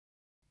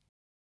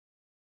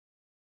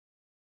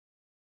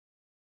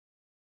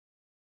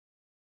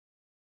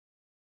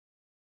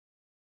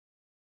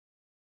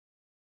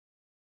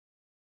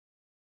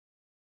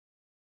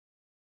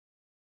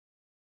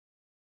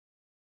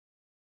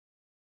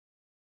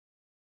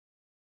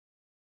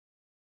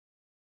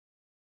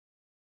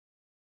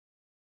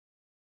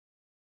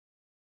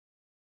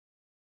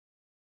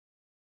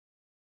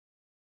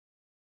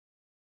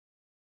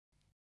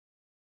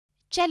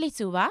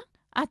 ಚಲಿಸುವ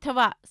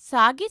ಅಥವಾ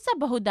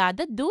ಸಾಗಿಸಬಹುದಾದ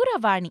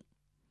ದೂರವಾಣಿ.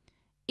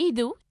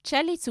 ಇದು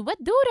ಚಲಿಸುವ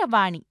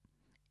ದೂರವಾಣಿ.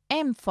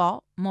 M for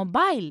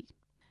mobile.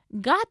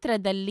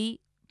 ಗಾತ್ರದಲ್ಲಿ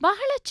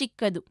ಬಹಳ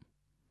ಚಿಕ್ಕದು.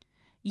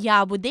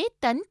 ಯಾವುದೇ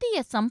ತಂತಿಯ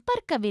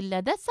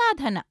ಸಂಪರ್ಕವಿಲ್ಲದ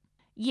ಸಾಧನ.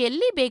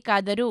 ಎಲ್ಲಿ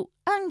ಬೇಕಾದರೂ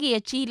ಅಂಗಿಯ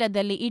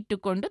ಚೀಲದಲ್ಲಿ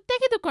ಇಟ್ಟುಕೊಂಡು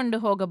ತೆಗೆದುಕೊಂಡು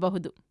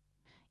ಹೋಗಬಹುದು.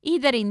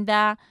 ಇದರಿಂದ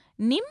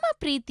ನಿಮ್ಮ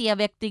ಪ್ರೀತಿಯ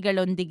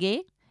ವ್ಯಕ್ತಿಗಳೊಂದಿಗೆ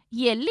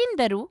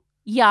ಎಲ್ಲಿಂದರೂ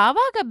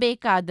ಯಾವಾಗ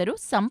ಬೇಕಾದರೂ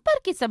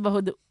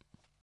ಸಂಪರ್ಕಿಸಬಹುದು.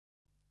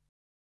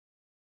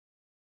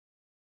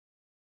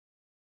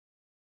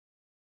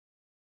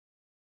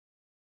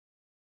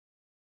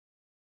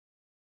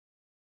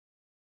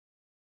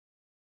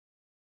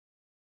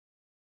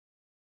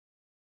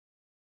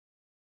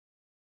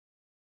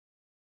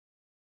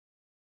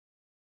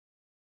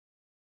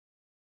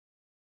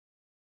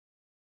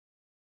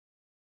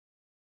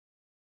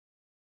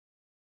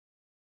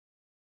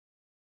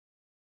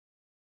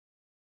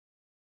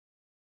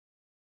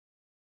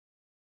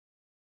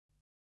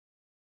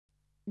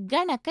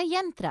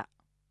 ಗಣಕಯಂತ್ರ.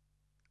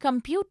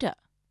 ಕಂಪ್ಯೂಟರ್.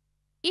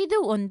 ಇದು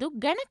ಒಂದು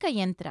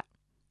ಗಣಕಯಂತ್ರ.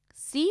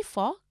 ಸಿ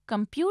ಫಾರ್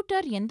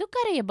ಕಂಪ್ಯೂಟರ್ ಎಂದು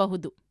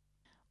ಕರೆಯಬಹುದು.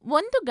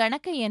 ಒಂದು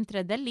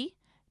ಗಣಕಯಂತ್ರದಲ್ಲಿ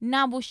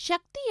ನಾವು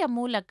ಶಕ್ತಿಯ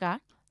ಮೂಲಕ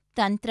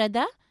ತಂತ್ರದ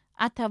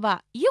ಅಥವಾ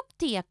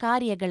ಯುಕ್ತಿಯ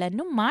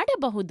ಕಾರ್ಯಗಳನ್ನು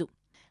ಮಾಡಬಹುದು.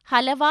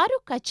 ಹಲವಾರು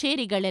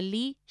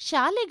ಕಚೇರಿಗಳಲ್ಲಿ,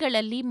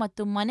 ಶಾಲೆಗಳಲ್ಲಿ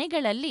ಮತ್ತು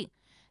ಮನೆಗಳಲ್ಲಿ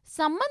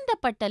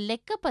ಸಂಬಂಧಪಟ್ಟ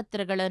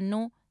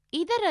ಲೆಕ್ಕಪತ್ರಗಳನ್ನು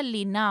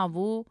ಇದರಲ್ಲಿ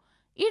ನಾವು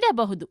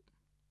ಇಡಬಹುದು.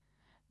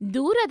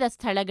 ದೂರದ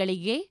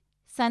ಸ್ಥಳಗಳಿಗೆ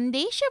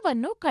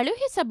ಸಂದೇಶವನ್ನು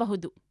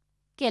ಕಳುಹಿಸಬಹುದು.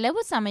 ಕೆಲವು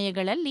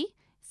ಸಮಯಗಳಲ್ಲಿ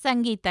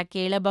ಸಂಗೀತ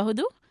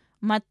ಕೇಳಬಹುದು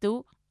ಮತ್ತು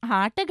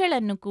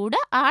ಆಟಗಳನ್ನು ಕೂಡ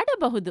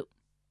ಆಡಬಹುದು.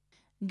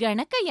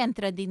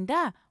 ಗಣಕಯಂತ್ರದಿಂದ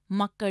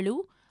ಮಕ್ಕಳು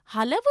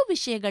ಹಲವು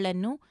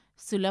ವಿಷಯಗಳನ್ನು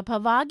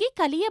ಸುಲಭವಾಗಿ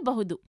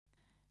ಕಲಿಯಬಹುದು.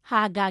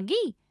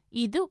 ಹಾಗಾಗಿ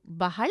ಇದು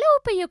ಬಹಳ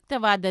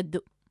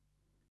ಉಪಯುಕ್ತವಾದದ್ದು.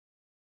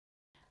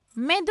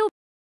 ಮೆದು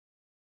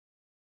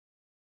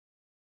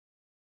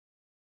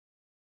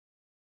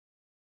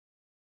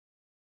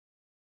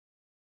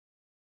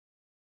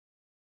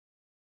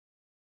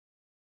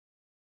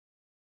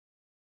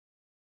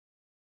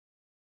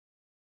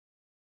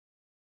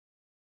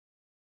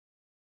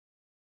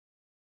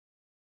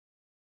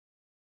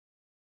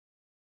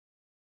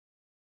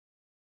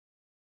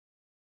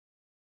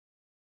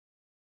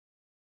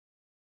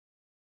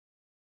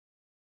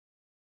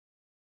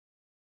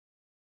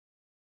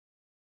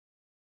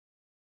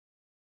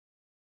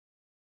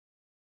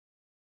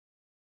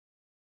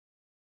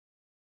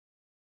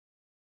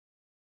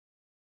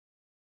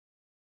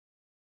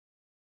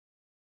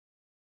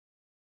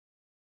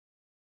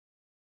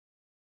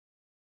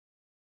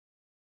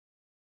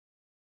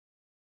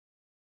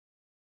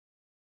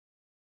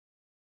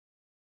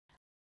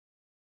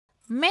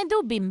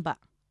ಮೆದುಬಿಂಬ.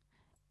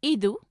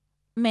 ಇದು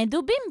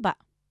ಮೆದುಬಿಂಬ.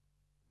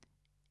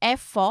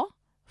 F for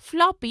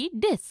floppy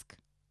disc.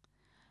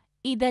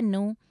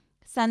 ಇದನ್ನು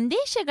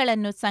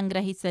ಸಂದೇಶಗಳನ್ನು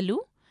ಸಂಗ್ರಹಿಸಲು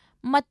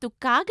ಮತ್ತು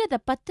ಕಾಗದ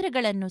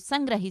ಪತ್ರಗಳನ್ನು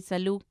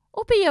ಸಂಗ್ರಹಿಸಲು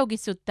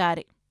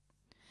ಉಪಯೋಗಿಸುತ್ತಾರೆ.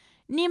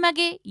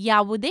 ನಿಮಗೆ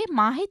ಯಾವುದೇ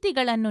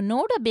ಮಾಹಿತಿಗಳನ್ನು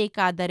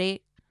ನೋಡಬೇಕಾದರೆ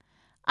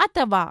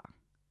ಅಥವಾ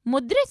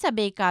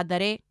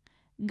ಮುದ್ರಿಸಬೇಕಾದರೆ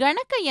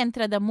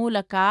ಗಣಕಯಂತ್ರದ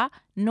ಮೂಲಕ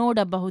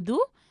ನೋಡಬಹುದು,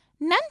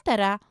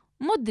 ನಂತರ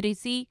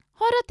ಮುದ್ರಿಸಿ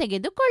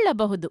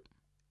ಹೊರತೆಗೆದುಕೊಳ್ಳಬಹುದು.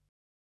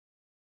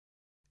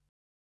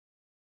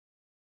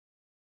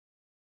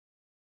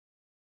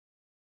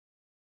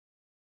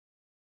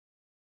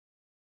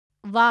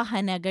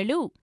 ವಾಹನಗಳು.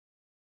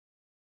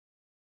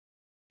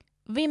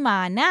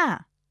 ವಿಮಾನ.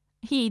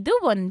 ಇದು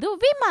ಒಂದು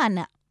ವಿಮಾನ.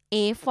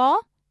 A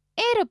for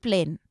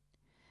aeroplane.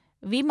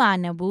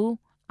 ವಿಮಾನವು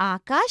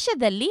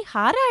ಆಕಾಶದಲ್ಲಿ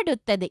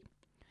ಹಾರಾಡುತ್ತದೆ.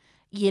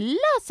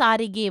 ಎಲ್ಲ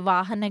ಸಾರಿಗೆ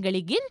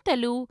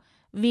ವಾಹನಗಳಿಗಿಂತಲೂ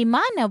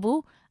ವಿಮಾನವು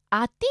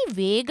ಅತಿ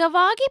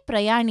ವೇಗವಾಗಿ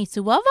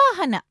ಪ್ರಯಾಣಿಸುವ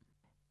ವಾಹನ.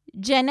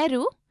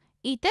 ಜನರು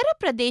ಇತರ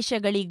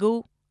ಪ್ರದೇಶಗಳಿಗೂ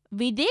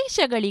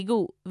ವಿದೇಶಗಳಿಗೂ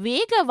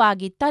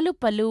ವೇಗವಾಗಿ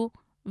ತಲುಪಲು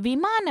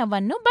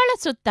ವಿಮಾನವನ್ನು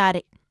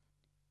ಬಳಸುತ್ತಾರೆ.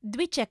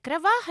 ದ್ವಿಚಕ್ರ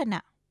ವಾಹನ.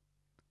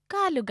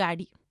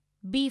 ಕಾಲುಗಾಡಿ.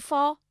 B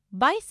for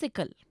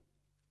bicycle.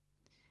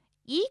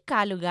 ಈ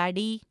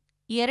ಕಾಲುಗಾಡಿ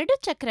 2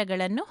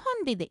 ಚಕ್ರಗಳನ್ನು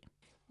ಹೊಂದಿದೆ.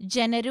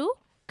 ಜನರು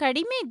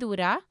ಕಡಿಮೆ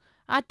ದೂರ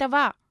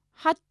ಅಥವಾ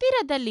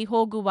ಹತ್ತಿರದಲ್ಲಿ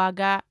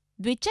ಹೋಗುವಾಗ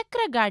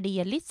ದ್ವಿಚಕ್ರ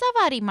ಗಾಡಿಯಲ್ಲಿ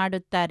ಸವಾರಿ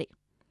ಮಾಡುತ್ತಾರೆ.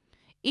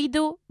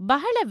 ಇದು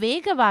ಬಹಳ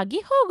ವೇಗವಾಗಿ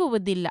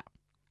ಹೋಗುವುದಿಲ್ಲ.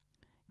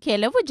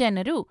 ಕೆಲವು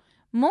ಜನರು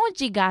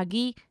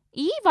ಮೋಜಿಗಾಗಿ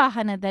ಈ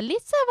ವಾಹನದಲ್ಲಿ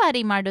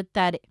ಸವಾರಿ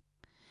ಮಾಡುತ್ತಾರೆ.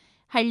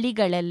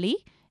 ಹಳ್ಳಿಗಳಲ್ಲಿ,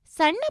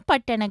 ಸಣ್ಣ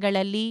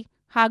ಪಟ್ಟಣಗಳಲ್ಲಿ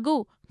ಹಾಗೂ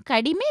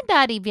ಕಡಿಮೆ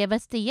ದಾರಿ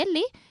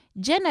ವ್ಯವಸ್ಥೆಯಲ್ಲಿ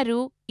ಜನರು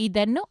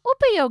ಇದನ್ನು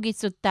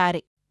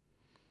ಉಪಯೋಗಿಸುತ್ತಾರೆ.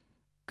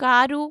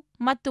 ಕಾರು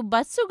ಮತ್ತು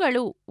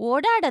ಬಸ್ಸುಗಳು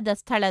ಓಡಾಡದ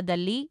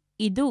ಸ್ಥಳದಲ್ಲಿ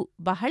ಇದು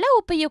ಬಹಳ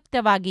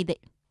ಉಪಯುಕ್ತವಾಗಿದೆ.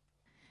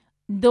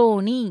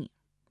 ದೋಣಿ.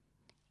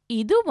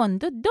 ಇದು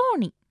ಒಂದು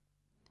ದೋಣಿ.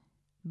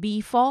 B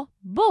for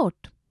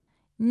boat.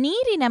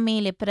 ನೀರಿನ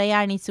ಮೇಲೆ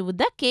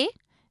ಪ್ರಯಾಣಿಸುವುದಕ್ಕೆ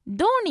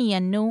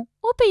ದೋಣಿಯನ್ನು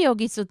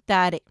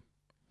ಉಪಯೋಗಿಸುತ್ತಾರೆ.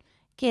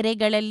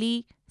 ಕೆರೆಗಳಲ್ಲಿ,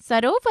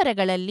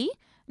 ಸರೋವರಗಳಲ್ಲಿ,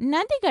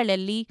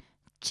 ನದಿಗಳಲ್ಲಿ,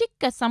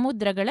 ಚಿಕ್ಕ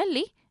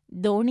ಸಮುದ್ರಗಳಲ್ಲಿ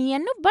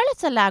ದೋಣಿಯನ್ನು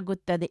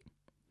ಬಳಸಲಾಗುತ್ತದೆ.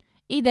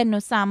 ಇದನ್ನು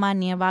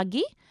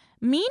ಸಾಮಾನ್ಯವಾಗಿ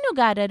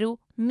ಮೀನುಗಾರರು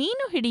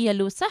ಮೀನು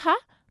ಹಿಡಿಯಲು ಸಹ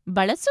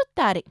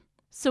ಬಳಸುತ್ತಾರೆ.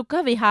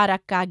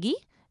 ಸುಖವಿಹಾರಕ್ಕಾಗಿ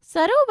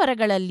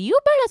ಸರೋವರಗಳಲ್ಲಿಯೂ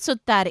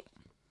ಬಳಸುತ್ತಾರೆ.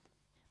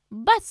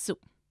 ಬಸ್ಸು.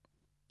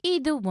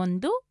 ಇದು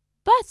ಒಂದು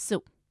ಬಸ್ಸು.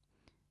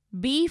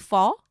 B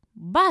for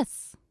bus.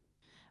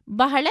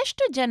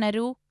 ಬಹಳಷ್ಟು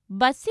ಜನರು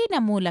ಬಸ್ಸಿನ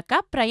ಮೂಲಕ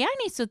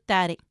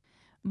ಪ್ರಯಾಣಿಸುತ್ತಾರೆ.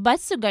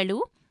 ಬಸ್ಸುಗಳು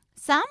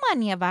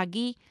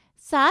ಸಾಮಾನ್ಯವಾಗಿ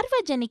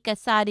ಸಾರ್ವಜನಿಕ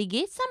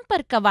ಸಾರಿಗೆ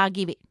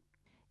ಸಂಪರ್ಕವಾಗಿವೆ.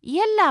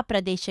 ಎಲ್ಲ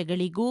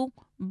ಪ್ರದೇಶಗಳಿಗೂ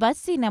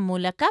ಬಸ್ಸಿನ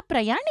ಮೂಲಕ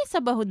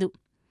ಪ್ರಯಾಣಿಸಬಹುದು.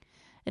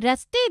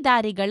 ರಸ್ತೆ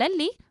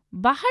ದಾರಿಗಳಲ್ಲಿ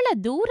ಬಹಳ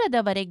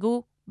ದೂರದವರೆಗೂ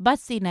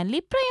ಬಸ್ಸಿನಲ್ಲಿ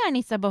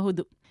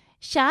ಪ್ರಯಾಣಿಸಬಹುದು.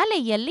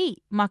 ಶಾಲೆಯಲ್ಲಿ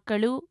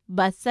ಮಕ್ಕಳು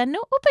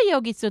ಬಸ್ಸನ್ನು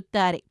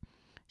ಉಪಯೋಗಿಸುತ್ತಾರೆ.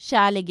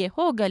 ಶಾಲೆಗೆ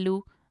ಹೋಗಲು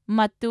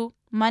ಮತ್ತು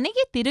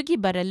ಮನೆಗೆ ತಿರುಗಿ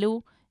ಬರಲು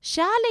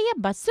ಶಾಲೆಯ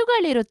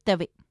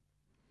ಬಸ್ಸುಗಳಿರುತ್ತವೆ.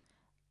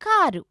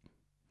 ಕಾರು.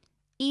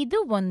 ಇದು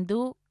ಒಂದು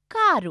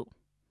ಕಾರು.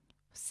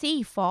 C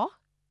for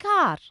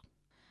car.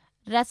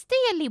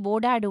 ರಸ್ತೆಯಲ್ಲಿ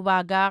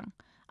ಓಡಾಡುವಾಗ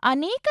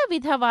ಅನೇಕ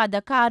ವಿಧವಾದ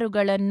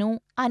ಕಾರುಗಳನ್ನು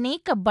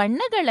ಅನೇಕ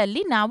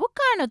ಬಣ್ಣಗಳಲ್ಲಿ ನಾವು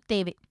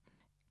ಕಾಣುತ್ತೇವೆ.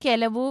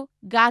 ಕೆಲವು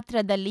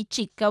ಗಾತ್ರದಲ್ಲಿ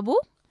ಚಿಕ್ಕವು,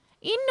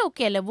 ಇನ್ನು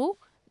ಕೆಲವು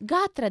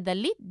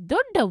ಗಾತ್ರದಲ್ಲಿ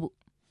ದೊಡ್ಡವು.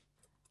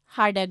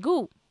 ಹಡಗು.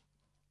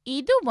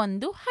 ಇದು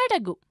ಒಂದು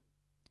ಹಡಗು.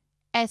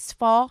 S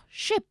for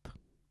ship.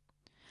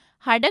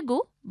 ಹಡಗು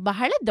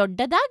ಬಹಳ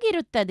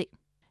ದೊಡ್ಡದಾಗಿರುತ್ತದೆ.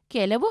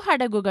 ಕೆಲವು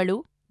ಹಡಗುಗಳು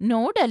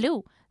ನೋಡಲು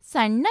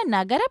ಸಣ್ಣ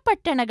ನಗರ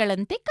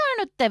ಪಟ್ಟಣಗಳಂತೆ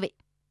ಕಾಣುತ್ತವೆ.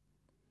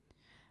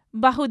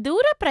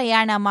 ಬಹುದೂರ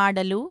ಪ್ರಯಾಣ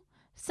ಮಾಡಲು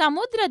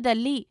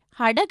ಸಮುದ್ರದಲ್ಲಿ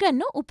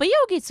ಹಡಗನ್ನು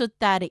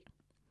ಉಪಯೋಗಿಸುತ್ತಾರೆ.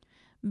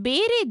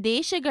 ಬೇರೆ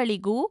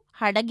ದೇಶಗಳಿಗೂ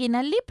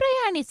ಹಡಗಿನಲ್ಲಿ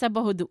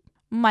ಪ್ರಯಾಣಿಸಬಹುದು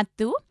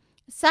ಮತ್ತು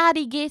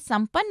ಸಾರಿಗೆ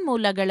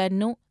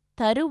ಸಂಪನ್ಮೂಲಗಳನ್ನು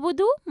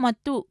ತರುವುದು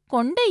ಮತ್ತು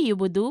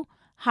ಕೊಂಡೊಯ್ಯುವುದು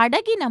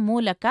ಹಡಗಿನ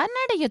ಮೂಲಕ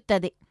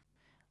ನಡೆಯುತ್ತದೆ.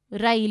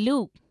 ರೈಲು.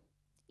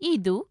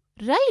 ಇದು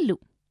ರೈಲು.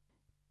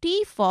 T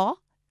for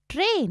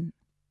train.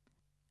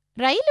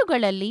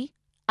 ರೈಲುಗಳಲ್ಲಿ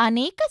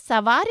ಅನೇಕ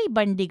ಸವಾರಿ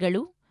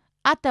ಬಂಡಿಗಳು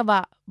ಅಥವಾ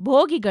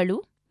ಬೋಗಿಗಳು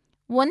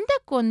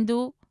ಒಂದಕ್ಕೊಂದು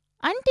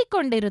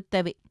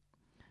ಅಂಟಿಕೊಂಡಿರುತ್ತವೆ.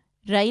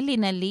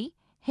 ರೈಲಿನಲ್ಲಿ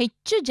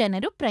ಹೆಚ್ಚು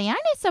ಜನರು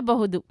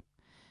ಪ್ರಯಾಣಿಸಬಹುದು.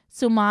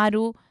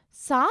 ಸುಮಾರು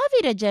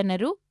 1000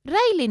 ಜನರು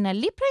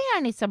ರೈಲಿನಲ್ಲಿ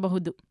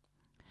ಪ್ರಯಾಣಿಸಬಹುದು.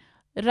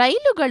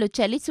 ರೈಲುಗಳು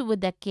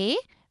ಚಲಿಸುವುದಕ್ಕೆ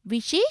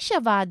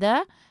ವಿಶೇಷವಾದ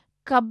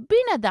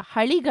ಕಬ್ಬಿಣದ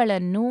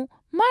ಹಳಿಗಳನ್ನು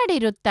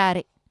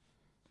ಮಾಡಿರುತ್ತಾರೆ.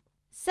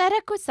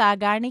 ಸರಕು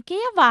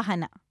ಸಾಗಾಣಿಕೆಯ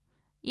ವಾಹನ.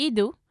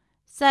 ಇದು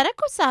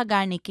ಸರಕು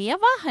ಸಾಗಾಣಿಕೆಯ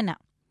ವಾಹನ.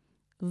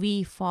 V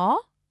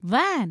for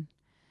van.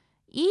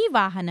 ಈ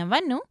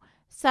ವಾಹನವನ್ನು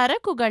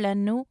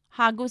ಸರಕುಗಳನ್ನು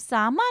ಹಾಗೂ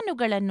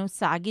ಸಾಮಾನುಗಳನ್ನು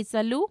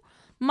ಸಾಗಿಸಲು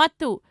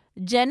ಮತ್ತು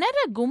ಜನರ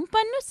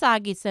ಗುಂಪನ್ನು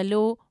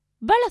ಸಾಗಿಸಲು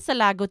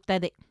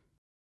ಬಳಸಲಾಗುತ್ತದೆ.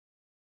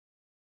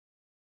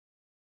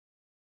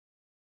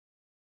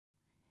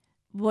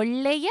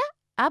 ಒಳ್ಳೆಯ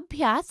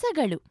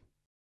ಅಭ್ಯಾಸಗಳು.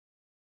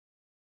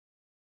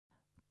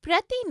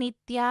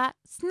 ಪ್ರತಿನಿತ್ಯ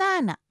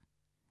ಸ್ನಾನ.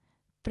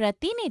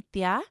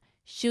 ಪ್ರತಿನಿತ್ಯ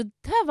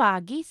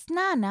ಶುದ್ಧವಾಗಿ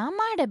ಸ್ನಾನ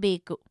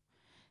ಮಾಡಬೇಕು.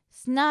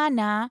 ಸ್ನಾನ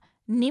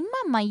ನಿಮ್ಮ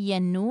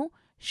ಮೈಯನ್ನು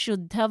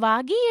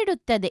ಶುದ್ಧವಾಗಿ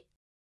ಇಡುತ್ತದೆ.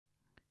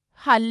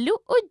 ಹಲ್ಲು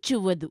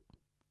ಉಜ್ಜುವುದು.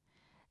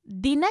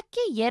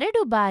 ದಿನಕ್ಕೆ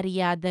 2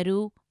 ಬಾರಿಯಾದರೂ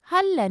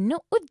ಹಲ್ಲನ್ನು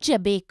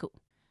ಉಜ್ಜಬೇಕು.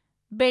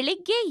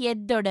 ಬೆಳಿಗ್ಗೆ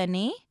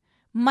ಎದ್ದೊಡನೆ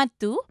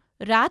ಮತ್ತು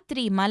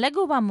ರಾತ್ರಿ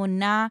ಮಲಗುವ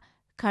ಮುನ್ನ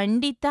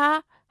ಖಂಡಿತ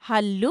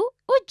ಹಲ್ಲು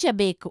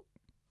ಉಜ್ಜಬೇಕು.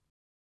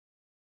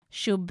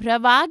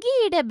 ಶುಭ್ರವಾಗಿ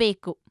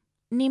ಇಡಬೇಕು.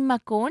 ನಿಮ್ಮ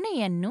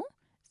ಕೋಣೆಯನ್ನು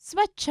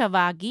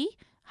ಸ್ವಚ್ಛವಾಗಿ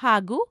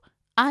ಹಾಗೂ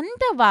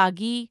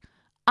ಅಂದವಾಗಿ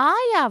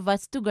ಆಯಾ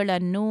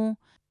ವಸ್ತುಗಳನ್ನು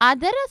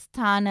ಅದರ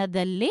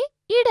ಸ್ಥಾನದಲ್ಲೇ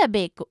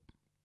ಇಡಬೇಕು.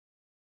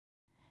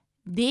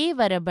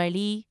 ದೇವರ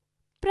ಬಳಿ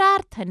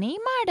ಪ್ರಾರ್ಥನೆ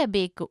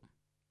ಮಾಡಬೇಕು.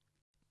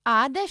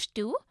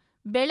 ಆದಷ್ಟು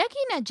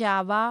ಬೆಳಗಿನ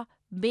ಜಾವ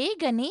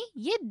ಬೇಗನೆ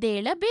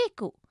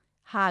ಎದ್ದೇಳಬೇಕು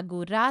ಹಾಗೂ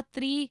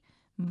ರಾತ್ರಿ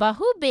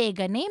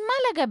ಬಹುಬೇಗನೆ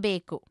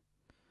ಮಲಗಬೇಕು.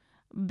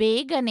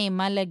 ಬೇಗನೆ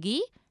ಮಲಗಿ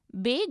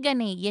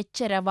ಬೇಗನೆ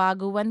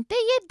ಎಚ್ಚರವಾಗುವಂತೆ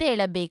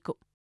ಎದ್ದೇಳಬೇಕು.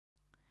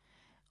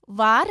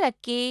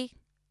 ವಾರಕ್ಕೆ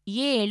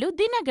 7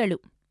 ದಿನಗಳು.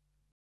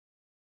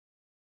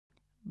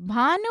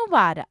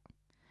 ಭಾನುವಾರ.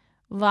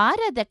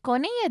 ವಾರದ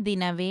ಕೊನೆಯ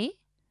ದಿನವೇ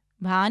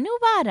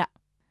ಭಾನುವಾರ.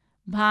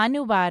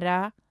 ಭಾನುವಾರ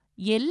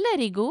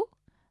ಎಲ್ಲರಿಗೂ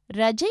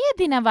ರಜೆಯ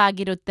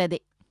ದಿನವಾಗಿರುತ್ತದೆ.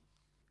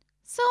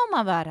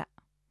 ಸೋಮವಾರ.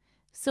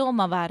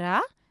 ಸೋಮವಾರ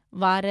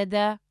ವಾರದ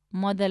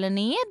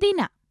ಮೊದಲನೆಯ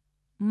ದಿನ.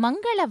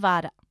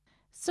 ಮಂಗಳವಾರ.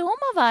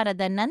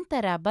 ಸೋಮವಾರದ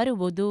ನಂತರ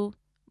ಬರುವುದು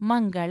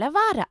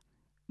ಮಂಗಳವಾರ.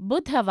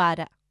 ಬುಧವಾರ.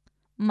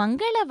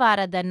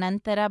 ಮಂಗಳವಾರದ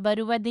ನಂತರ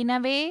ಬರುವ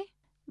ದಿನವೇ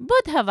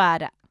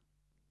ಬುಧವಾರ.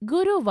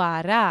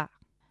 ಗುರುವಾರ.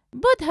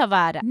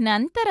 ಬುಧವಾರ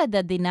ನಂತರದ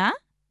ದಿನ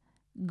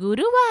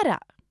ಗುರುವಾರ.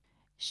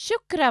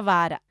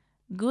 ಶುಕ್ರವಾರ.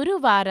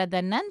 ಗುರುವಾರದ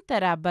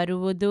ನಂತರ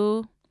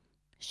ಬರುವುದು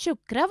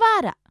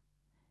ಶುಕ್ರವಾರ.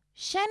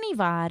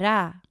 ಶನಿವಾರ.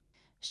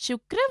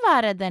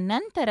 ಶುಕ್ರವಾರದ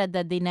ನಂತರದ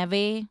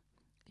ದಿನವೇ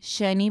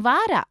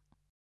ಶನಿವಾರ.